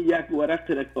که همین یک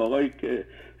ورق را که آقای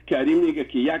کریم میگه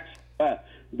که یک صفحه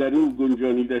در اون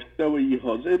گنجانیده شده و این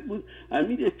حاضر بود،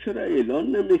 امیر چرا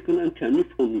اعلان نمیکنن که همین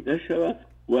فهمیده شود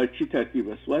و چی ترتیب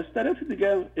است؟ و از طرف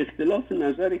دیگه اختلاف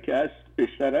نظری که هست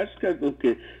پیشتر عرض کردم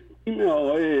که تیم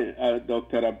آقای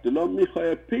دکتر عبدالله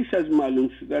میخواد پیش از معلوم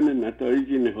شدن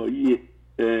نتایج نهایی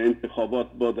انتخابات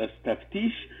بعد از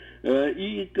تفتیش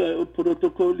این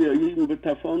پروتکل یا این به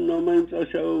تفاهم نامه امضا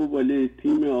شد، ولی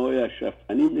تیم آقای اشرف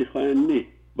غنی میخواین نه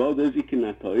بعد از اینکه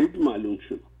نتایج معلوم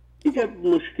شد. این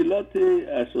مشکلات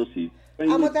اساسی.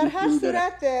 اما در هر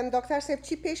صورت دکتر صاحب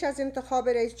چی پیش از انتخاب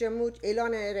رئیس جمهور،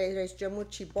 اعلان رئیس جمهور،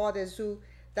 چی بعد از او،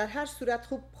 در هر صورت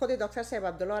خوب خود دکتر صاحب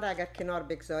عبدالله را اگر کنار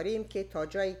بگذاریم که تا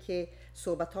جایی که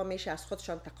صحبت ها میشه از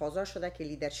خودشان تقاضا شده که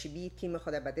لیدرشپی تیم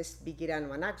خود به دست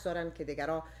بگیرن و نگذارن که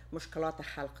دیگرها مشکلات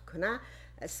خلق کنه.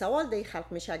 سوال دی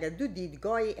خلق میشه اگر دو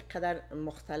دیدگاه اقدر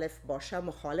مختلف باشه،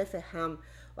 مخالف هم،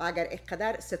 و اگر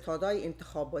اقدر ستادهای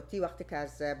انتخاباتی وقتی که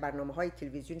از برنامه های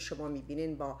تلویزیون شما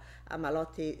میبینین با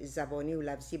عملات زبانی و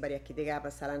لفظی بر یکی دیگه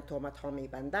مثلا تهمت ها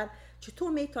میبندن،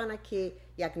 چطور میتونه که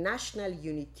یک نشنال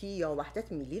یونیتی یا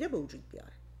وحدت ملی رو به وجود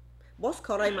بیاره؟ باز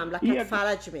کارهای مملکت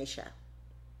فلج میشه.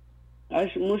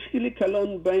 مشکلی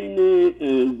کلان بین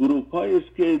گروپ هایی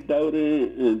است که دور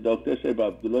دکتر صاحب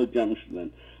عبدالله جمع شدن.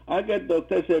 اگر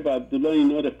دکتر صاحب عبدالله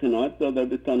اینا را قناعت داده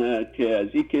بتانه که از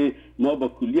این که ما با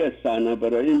کلی از صحنه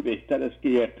براییم بهتر است که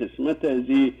یک قسمت از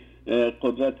این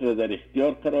قدرت را در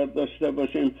اختیار قرار داشته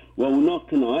باشیم و اونا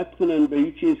قناعت کنن به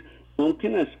این چیز،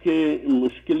 ممکن است که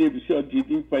مشکلی بسیار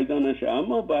جدی پیدا نشه.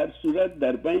 اما به هر صورت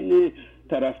در بین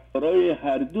طرفدارای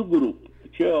هر دو گروپ،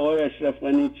 چه آقای اشرف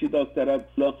غنی چه دکتر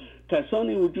عبدالله،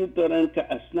 کسانی وجود دارند که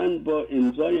اصلا با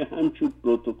امضای همچون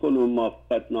پروتکل و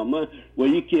موافقتنامه و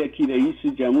یکی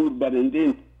رئیس جمهور، برنده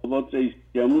انتخابات رئیس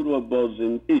جمهور و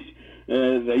بازندهش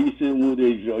رئیس امور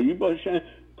اجرایی باشه،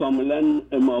 کاملا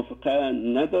موافقه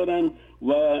ندارند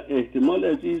و احتمال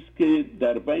عزیز که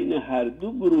در بین هر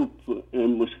دو گروپ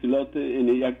مشکلات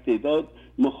یک تعداد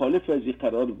مخالف از این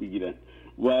قرار بگیرند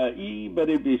و این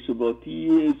برای بی‌ثباتی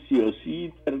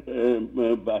سیاسی در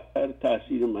بدتر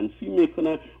تاثیر منفی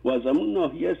میکنه و از همون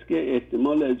ناحیه است که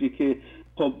احتمال از که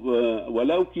خب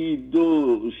ولو که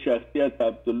دو شخصیت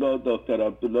عبدالله، دکتر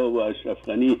عبدالله و اشرف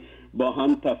غنی با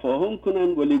هم تفاهم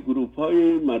کنن ولی گروپ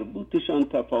های مربوطشان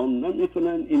تفاهم نمی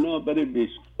کنن، اینا برای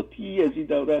بی‌ثباتی از این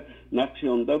دوره نقش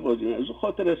عمده بازی می‌کنن. از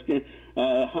خاطر است که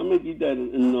همگی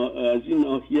از این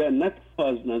ناحیه نه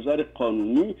از نظر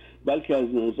قانونی بلکه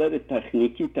از نظر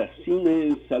تکنیکی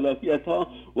تقسیم صلاحیت ها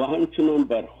و همچنان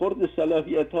برخورد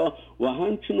صلاحیت ها و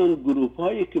همچنان گروپ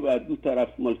هایی که بر دو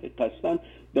طرف ملحق هستند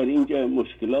در اینجا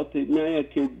مشکلات میآید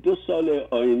که 2 سال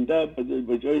آینده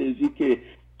به جای از اینکه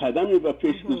قدمی به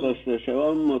پیش گذاشته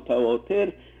شود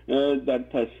متواتر در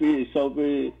تصفیه حساب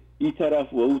این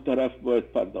طرف و او طرف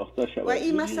باید پرداخته شود. و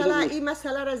این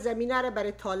مسئله را زمینه را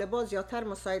برای طالبان زیادتر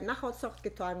مساعد نخواهد ساخت که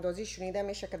تا اندازی شنیده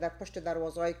میشه که در پشت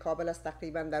دروازه‌های کابل است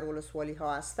تقریبا در ولسوالی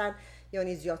ها هستند،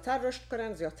 یعنی زیادتر رشد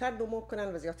کنن، زیادتر نمو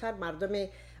کنن و زیادتر مردم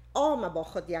عام با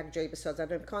خود یک جای بسازن.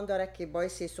 امکان داره که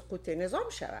باعث سقوط نظام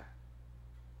شود.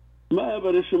 ما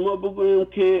برای شما بگویم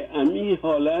که امی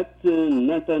حالت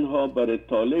نه تنها برای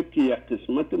طالب که یک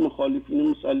قسمت مخالفین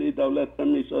مسئله دولت هم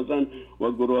میسازند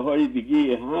و گروه های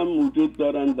دیگه هم وجود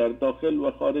دارند در داخل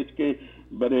و خارج که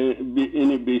برای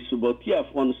این بی‌ثباتی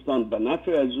افغانستان به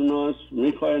نفع از اوناست،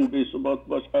 میخواین بی‌ثبات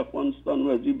باشه افغانستان و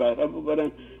از این بهره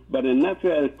ببرن، برای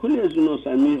نفع کلی از اوناست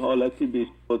امی حالت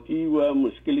بی‌ثباتی و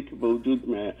مشکلی که به وجود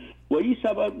میاد و این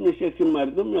سبب میشه که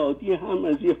مردم عادی هم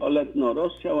از این حالت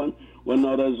ناراض شوند و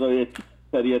نارضایتی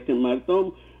اکثریت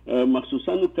مردم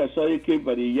مخصوصا کسایی که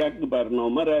برای یک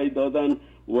برنامه رای دادن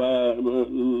و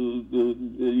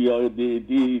یا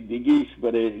دیگیش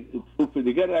برای گروپ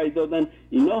دیگر رای دادن،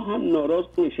 اینا هم ناراض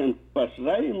میشن. پس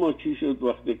رای ما چی شد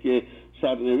وقتی که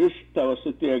سرنوشت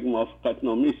توسط یک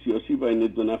موافقتنامه سیاسی بین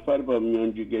 2 نفر با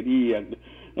میانجیگری یک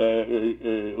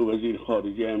وزیر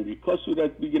خارجه امریکا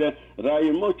صورت بگیره؟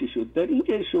 رای ما چی شد؟ در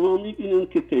اینجا شما میبینید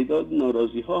که تعداد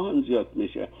ناراضی ها هم زیاد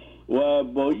میشه و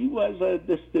با این وضع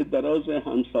دست دراز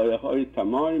همسایه های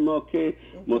تمام ما که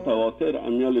متواتر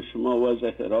امیال شما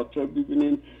وضع هرات را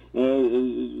ببینین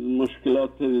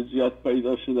مشکلات زیاد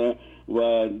پیدا شده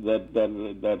و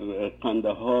در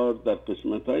قندهار، در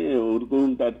قسمت های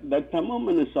ارگون، در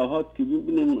تمام نساحات که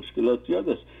ببینین مشکلات زیاد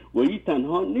است و این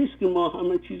تنها نیست که ما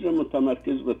همه چیز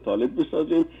متمرکز به طالب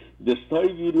بسازیم. دستای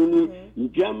بیرونی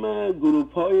جمع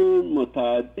گروپ های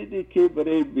متعددی که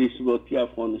برای بی‌ثباتی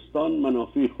افغانستان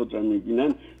منافع خود را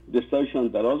میبینن دستایشان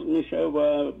دراز میشه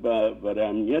و برای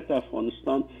امنیت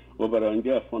افغانستان و برای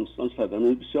آینده افغانستان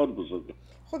صدمه بسیار بزرگه.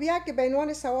 خب یک به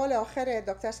عنوان سوال آخر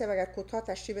دکتر صاحب اگر کوتاه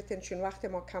تشریح بتین چون وقت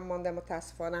ما کم مانده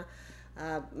متاسفانه،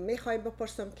 میخوایم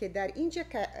بپرسم که در اینجا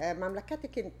که مملکتی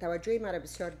که توجه مرا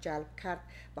بسیار جلب کرد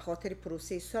به خاطر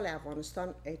پروسه صلح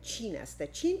افغانستان چین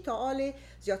است. چین تا حال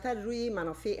زیادتر روی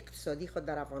منافع اقتصادی خود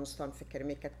در افغانستان فکر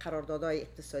میکرد، قراردادهای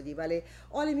اقتصادی، ولی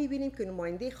حالا میبینیم که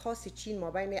نماینده خاص چین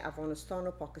مابین افغانستان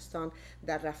و پاکستان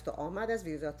در رفت و آمد است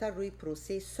و زیادتر روی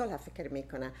پروسه صلح فکر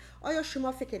میکنه. آیا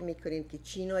شما فکر میکنید که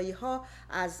چینایی ها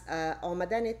از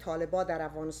آمدن طالبان در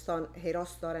افغانستان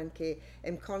هراس دارند که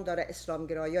امکان داره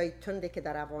اسلامگرایای تندی که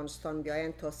در افغانستان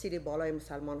بیایند تاثیر بالای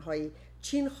مسلمان های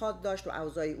چین خواد داشت و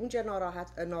اوضاع اونجا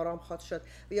نارام خواد شد،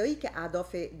 و یا ای که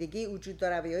اهداف دیگه وجود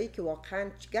داره، و یا ای که واقعا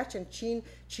گرچند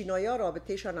چینایا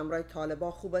رابطهشان امرای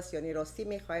طالبان خوب است، یعنی راستی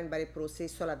میخواین برای پروسه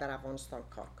صلح در افغانستان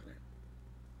کار کنن؟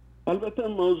 البته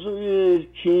موضوع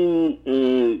چین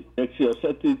یک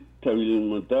سیاست طویل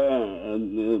مدت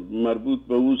مربوط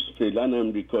به اوز فعلا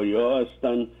امریکایی ها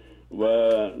هستند و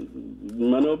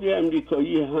منابع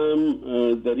امریکایی هم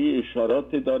در این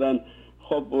اشارات دارن.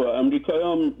 خب امریکایی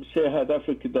هم سه هدف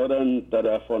که دارن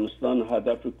در افغانستان،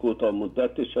 هدف کوتاه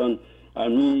مدتشان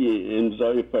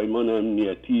امضای پیمان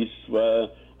امنیتی است و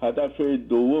هدف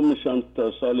دومشان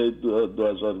تا سال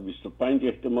 2025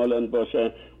 احتمالاً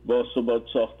باشه با ثبات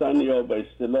ساختن یا به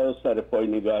اصطلاح سر پای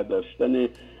نگه داشتن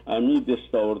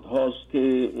دستاورد هاست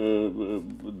که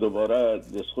دوباره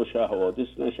دستخوش حوادث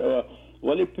نشود.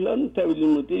 ولی پلان طویل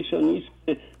مدتشان نیست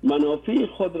که منافع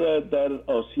خود را در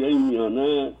آسیای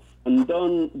میانه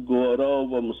اندان گوارا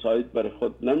و مساعد برای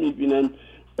خود نمی بینند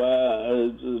و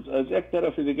از یک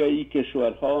طرف دیگه این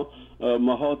کشورها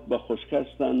محاط به خشک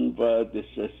هستند و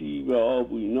دسترسی به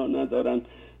آب و اینا ندارند.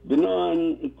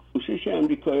 بنابراین کوشش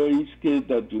امریکایی است که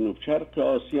در جنوب شرق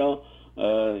آسیا،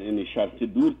 یعنی شرق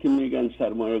دور که میگن،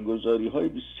 سرمایه گذاری های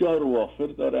بسیار وافر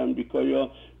داره امریکایی.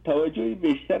 توجه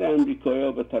بیشتر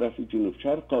امریکایی به طرف جنوب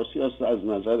شرق آسیا است از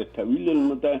نظر طویل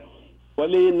المدت،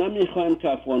 ولی نمیخواین که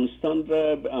افغانستان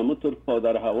را به همونطور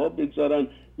پادر هوا بگذارن.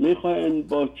 میخواین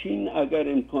با چین اگر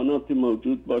امکانات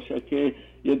موجود باشه که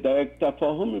در یک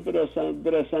تفاهم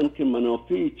برسن که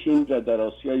منافع چین را در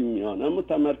آسیای میانه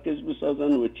متمرکز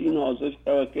بسازن و چین حاضر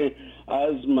شود که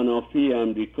از منافع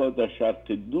امریکا در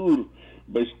شرق دور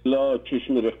به اصطلاح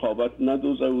چشم رقابت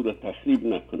ندوزه و را تخریب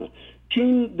نکنه.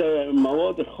 چین در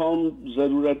مواد خام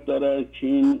ضرورت داره،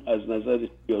 چین از نظر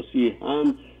سیاسی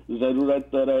هم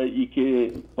ضرورت داره. ای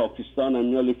که پاکستان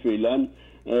امیال فعلا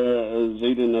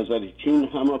زیر نظر چین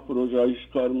همه پروژه‌اش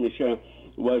کار میشه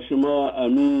و شما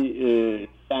امی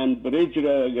سند بریج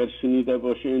را اگر شنیده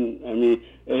باشین، امی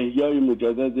احیای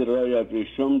مجدد راه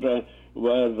ابریشم را و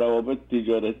روابط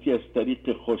تجارتی از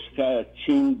طریق خشکه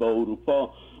چین با اروپا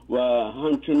و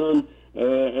همچنان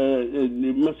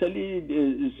مسئله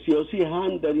سیاسی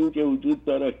هم در اینجا وجود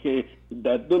داره که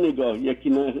در دو نگاه، یکی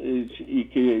نه ای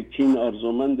که چین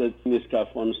آرزومند است که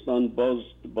افغانستان باز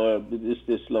با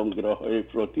دست اسلامگراهای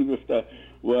افراطی بفته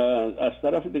و از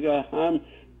طرف دیگه هم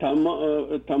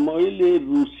تمایل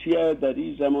روسیه در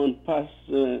این زمان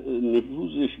پس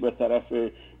نفوذش به طرف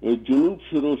جنوب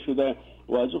شروع شده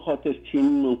و از او خاطر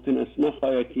چین ممکن است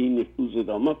نخواهد که این نفوذ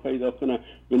ادامه پیدا کنه.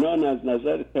 بنابراین از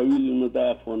نظر طویل مدت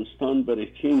افغانستان برای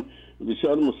چین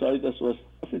بسیار مساعد است و از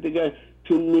طرف دیگه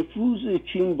چون نفوذ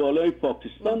چین بالای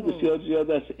پاکستان بسیار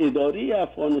زیاد است، اداره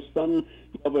افغانستان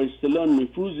یا به اصطلاح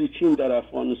نفوذ چین در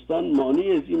افغانستان مانع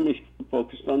از این میشه که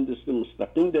پاکستان دست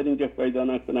مستقیم در اینجا پیدا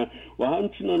نکنه و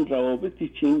همچنان روابط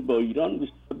چین با ایران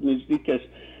بسیار نزدیک است.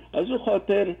 از او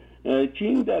خاطر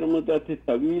چین در مدت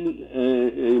طویل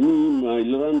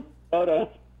مایلان داره،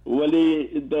 ولی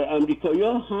در امریکایی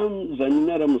هم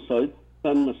زمینه را مساعد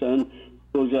هستند. مثلا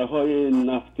پروژه های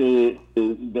نفت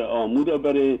در آمو را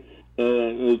برای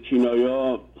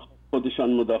چینایا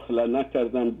خودشان مداخله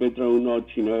نکردن، بدر اونا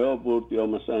چینایا برد، یا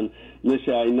مثلا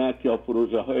مثل عینک یا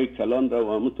پروژه های کلان را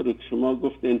و همونطور که شما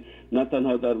گفتین نه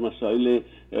تنها در مسائل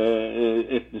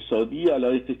اقتصادی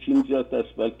علایق چین زیاد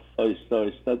است بلکه آهسته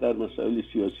آهسته در مسائل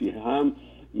سیاسی هم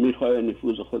میخواه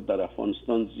نفوذ خود در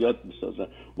افغانستان زیاد بسازه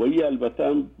و این البته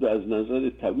از نظر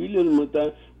طویل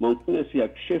المدت ممکن است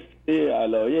یک شفت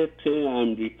علایق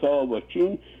امریکا و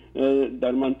چین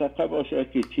در منطقه باشه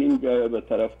که چین بیاید به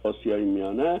طرف آسیای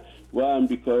میانه و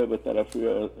امریکا به طرف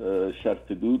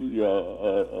شرق دور یا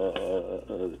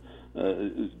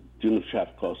جنوب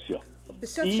شرق آسیا.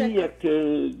 این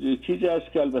یک چیزی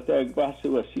است که البته یک بحث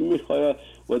وسیع میخواهد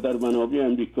و در منابع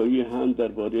امریکایی هم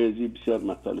درباره از این بسیار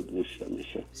مطالب نوشته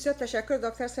میشه. بسیار تشکر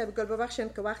دکتر صاحب گل.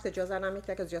 ببخشید که وقت اجازه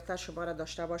نمیده که زیادتر شما را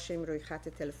داشته باشیم روی خط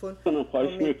تلفن.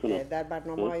 خواهش میکنم در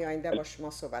برنامه‌های آینده با شما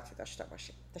صحبتی داشته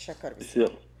باشیم. تشکر بسیار.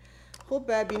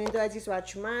 خوب بیننده عزیز و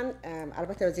ارجمند،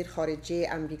 البته وزیر خارجه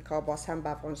امریکا باز هم به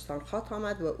افغانستان خواهد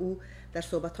آمد و او در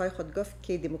صحبت‌های خود گفت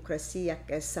که دموکراسی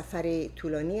یک سفر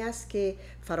طولانی است که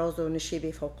فراز و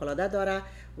نشیب فوق‌العاده داره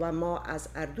و ما از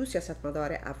اردو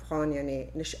سیاستمدار افغان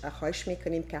یعنی خواهش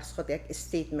میکنیم که از خود یک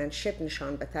استیتمنتشپ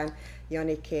نشان بدن،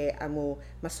 یعنی که امو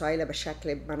مسائل به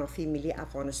شکل منافع ملی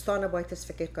افغانستان باید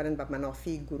فکر کنند و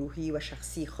منافع گروهی و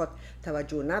شخصی خود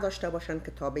توجه نداشته باشند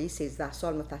که تابعی 13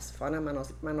 سال متاسفانه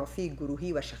منافع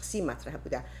گروهی و شخصی مطرح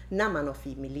بوده، نه منافع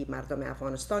ملی مردم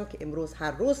افغانستان که امروز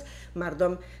هر روز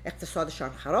مردم اقتصادشان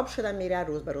خراب شده میره،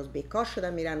 روز به روز بیکار شده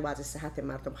میرن، وضع صحت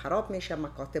مردم خراب میشه،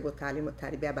 مکاتب و تعلیم و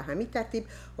تربیت به همین ترتیب.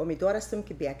 امیدوار هستم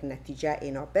که به یک نتیجه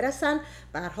اینا برسن.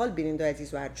 به هر حال بیننده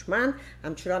عزیز و ارجمند،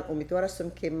 همچنان امیدوار هستم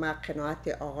که ما قناعت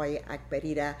آقای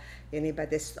اکبری را یعنی به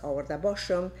دست آورده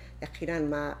باشم. یقینا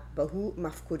ما به هو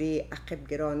مفکوری عقب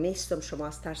گران نیستم، شما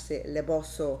از ترس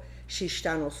لباس و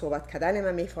شیشتن و صحبت کردن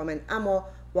من میفهمین، اما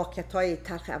واقعیت‌های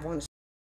تلخ افغانستان